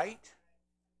out, right?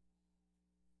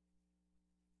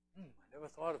 I never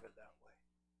thought of it that way.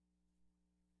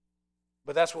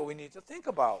 But that's what we need to think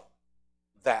about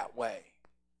that way.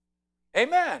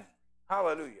 Amen.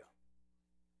 Hallelujah.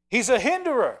 He's a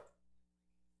hinderer.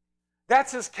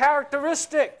 That's his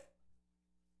characteristic.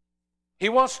 He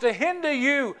wants to hinder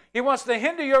you. He wants to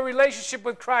hinder your relationship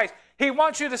with Christ. He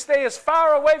wants you to stay as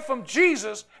far away from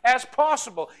Jesus as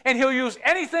possible. And he'll use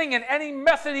anything and any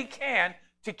method he can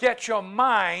to get your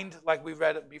mind, like we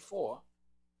read it before,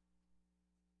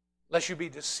 lest you be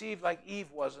deceived like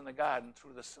Eve was in the garden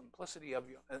through the simplicity of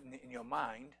in your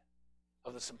mind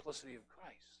of the simplicity of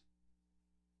Christ.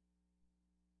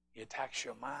 He attacks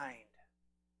your mind.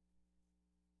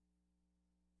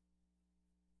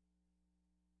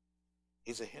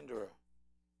 He's a hinderer.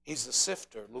 He's the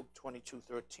sifter, Luke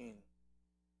 22:13.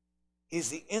 He's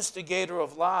the instigator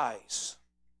of lies.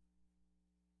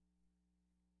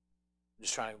 I'm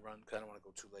just trying to run because I don't want to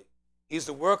go too late. He's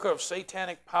the worker of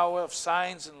satanic power, of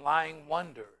signs and lying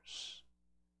wonders.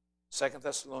 2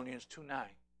 Thessalonians 2:9.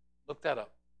 Look that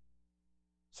up.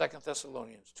 2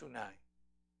 Thessalonians 2:9.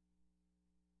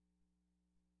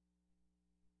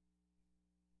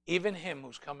 Even him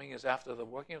whose coming is after the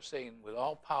working of Satan with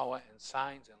all power and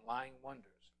signs and lying wonders.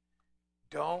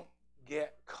 Don't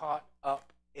get caught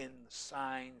up in the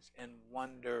signs and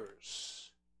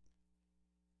wonders.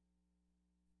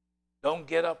 Don't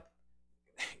get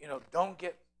don't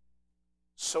get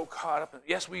so caught up in,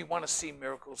 yes, we want to see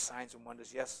miracles, signs, and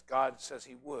wonders. Yes, God says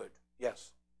he would.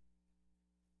 Yes.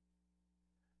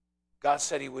 God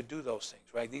said he would do those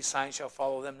things, right? These signs shall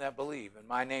follow them that believe. In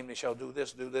my name they shall do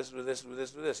this, do this, do this, do this,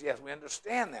 do this. Yes, we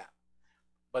understand that.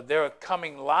 But there are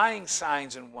coming lying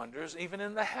signs and wonders even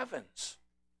in the heavens.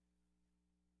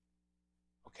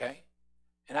 Okay?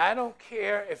 And I don't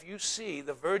care if you see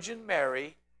the Virgin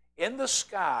Mary in the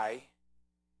sky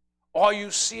or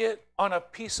you see it on a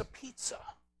piece of pizza.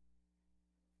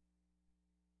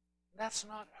 That's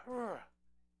not her.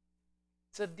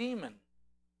 It's a demon.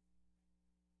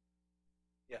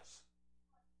 Yes.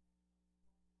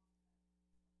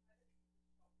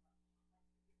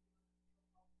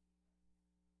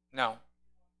 No.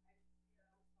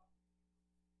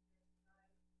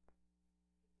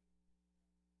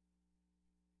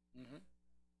 Mm-hmm.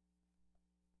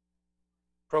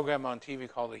 Program on TV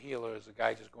called The Healer is a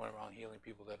guy just going around healing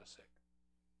people that are sick.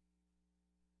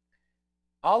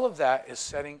 All of that is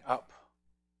setting up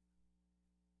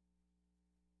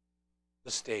the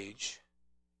stage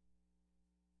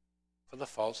for the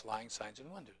false lying signs and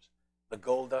wonders. The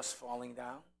gold dust falling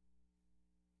down.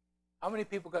 How many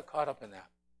people got caught up in that?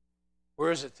 Where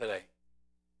is it today?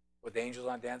 Where the angels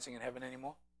aren't dancing in heaven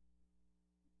anymore?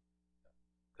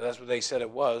 That's what they said it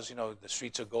was. You know, the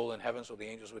streets of gold in heaven, so the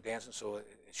angels were dancing, so it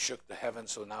shook the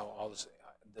heavens, so now all this,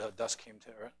 the dust came to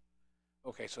earth.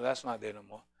 Okay, so that's not there no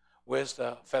more. Where's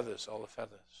the feathers, all the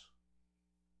feathers?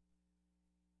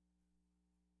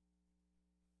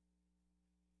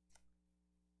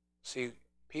 See,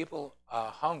 people are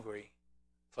hungry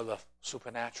for the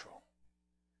supernatural.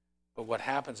 But what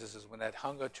happens is when that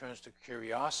hunger turns to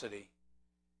curiosity,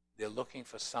 they're looking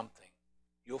for something.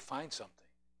 You'll find something.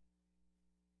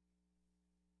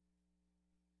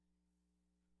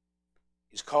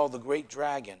 He's called the great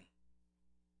dragon.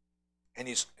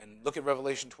 And look at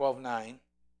Revelation 12:9.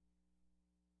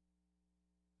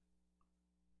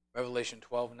 Revelation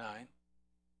 12:9.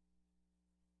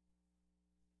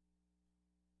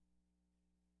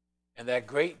 And that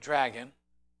great dragon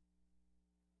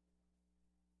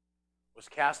was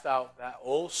cast out, that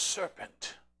old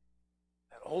serpent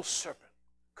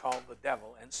called the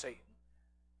devil and Satan.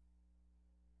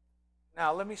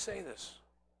 Now, let me say this.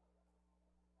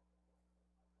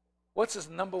 What's his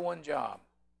number one job?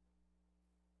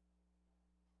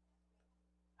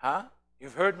 Huh?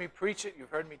 You've heard me preach it. You've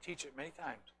heard me teach it many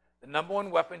times. The number one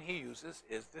weapon he uses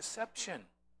is deception.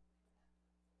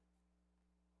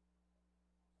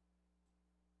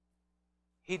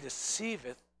 He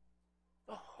deceiveth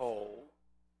the whole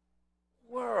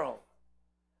world.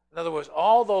 In other words,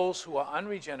 all those who are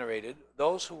unregenerated,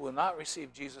 those who will not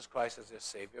receive Jesus Christ as their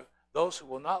Savior, those who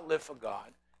will not live for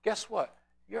God, guess what?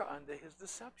 You're under his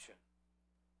deception.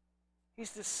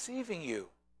 He's deceiving you.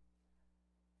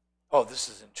 Oh, this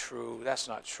isn't true. That's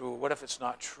not true. What if it's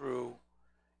not true?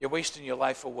 You're wasting your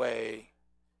life away.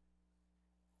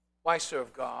 Why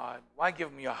serve God? Why give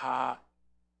him your heart?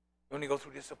 You only go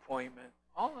through disappointment.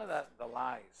 All of that, the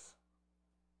lies.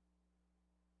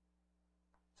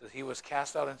 It says he was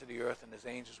cast out into the earth and his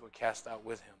angels were cast out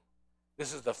with him.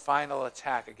 This is the final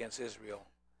attack against Israel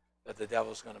that the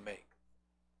devil's going to make.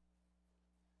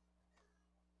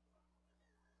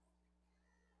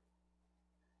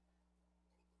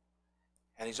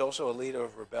 And he's also a leader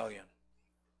of rebellion.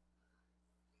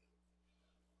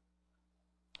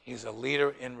 He's a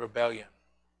leader in rebellion.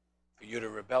 For you to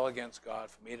rebel against God,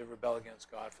 for me to rebel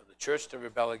against God, for the church to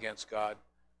rebel against God.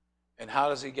 And how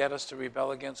does he get us to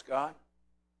rebel against God?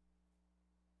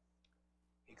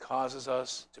 He causes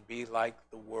us to be like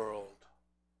the world.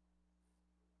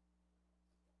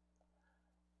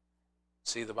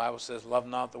 See, the Bible says, love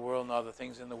not the world, nor the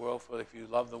things in the world, for if you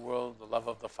love the world, the love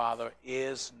of the Father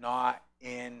is not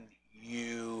in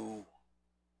you.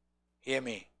 Hear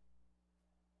me.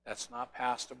 That's not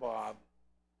Pastor Bob.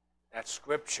 That's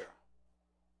Scripture.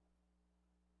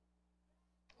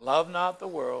 Love not the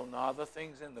world, nor the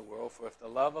things in the world, for if the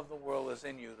love of the world is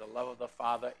in you, the love of the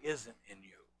Father isn't in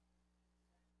you.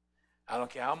 I don't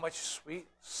care how much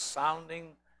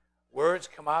sweet-sounding words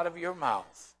come out of your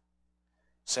mouth,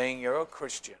 saying you're a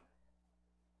Christian,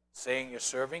 saying you're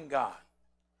serving God.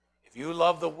 If you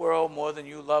love the world more than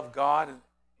you love God, and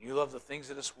you love the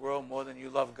things of this world more than you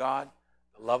love God,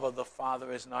 the love of the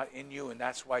Father is not in you, and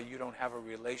that's why you don't have a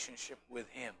relationship with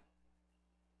him.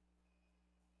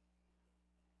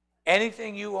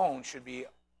 Anything you own should be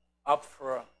up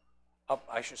for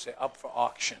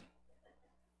auction.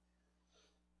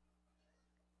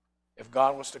 If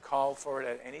God was to call for it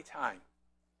at any time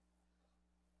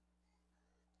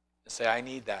and say, I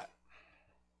need that.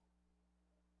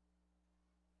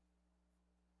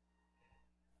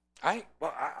 I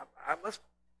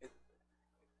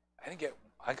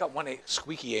got one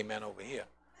squeaky amen over here.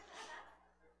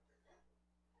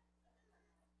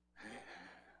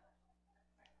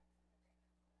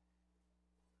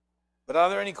 But are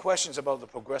there any questions about the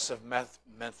progressive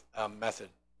method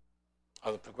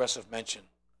or the progressive mention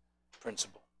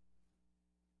principle?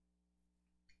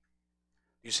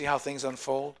 You see how things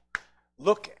unfold?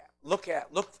 Look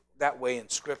that way in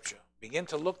Scripture. Begin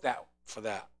to look for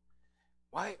that.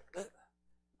 Why?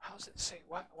 How does it say?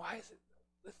 Why is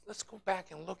it? Let's go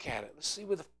back and look at it. Let's see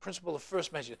where the principle of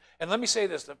first mention. And let me say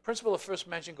this: the principle of first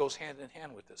mention goes hand in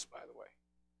hand with this, by the way.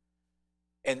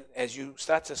 And as you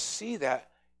start to see that,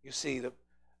 you see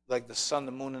like the sun,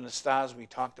 the moon, and the stars. We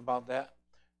talked about that.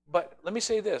 But let me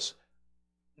say this.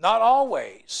 Not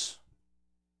always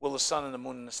will the sun and the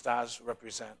moon and the stars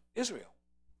represent Israel.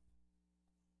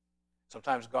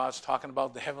 Sometimes God's talking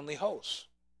about the heavenly hosts,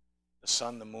 the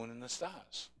sun, the moon, and the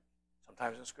stars.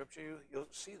 Sometimes in Scripture you'll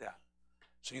see that.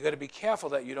 So you got to be careful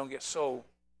that you don't get so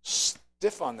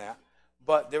stiff on that.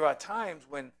 But there are times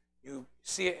when you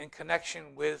see it in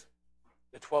connection with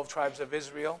the 12 tribes of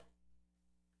Israel,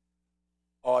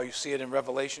 or you see it in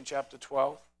Revelation chapter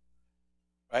 12,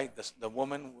 right? The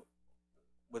woman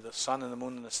with the sun and the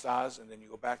moon and the stars, and then you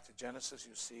go back to Genesis,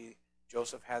 you see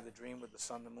Joseph had the dream with the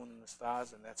sun, the moon, and the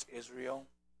stars, and that's Israel.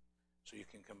 So you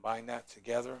can combine that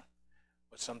together,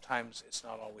 but sometimes it's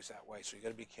not always that way, so you got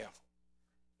to be careful.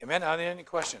 Amen? Are there any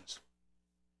questions?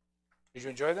 Did you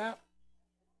enjoy that?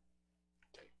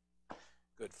 Okay.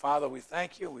 Good. Father, we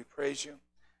thank you. We praise you.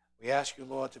 We ask you,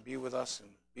 Lord, to be with us and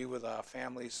be with our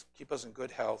families. Keep us in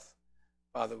good health.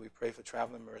 Father, we pray for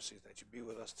traveling mercies that you be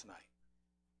with us tonight.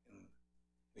 And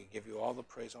we give you all the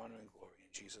praise, honor, and glory in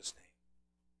Jesus'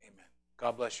 name. Amen.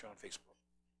 God bless you on Facebook.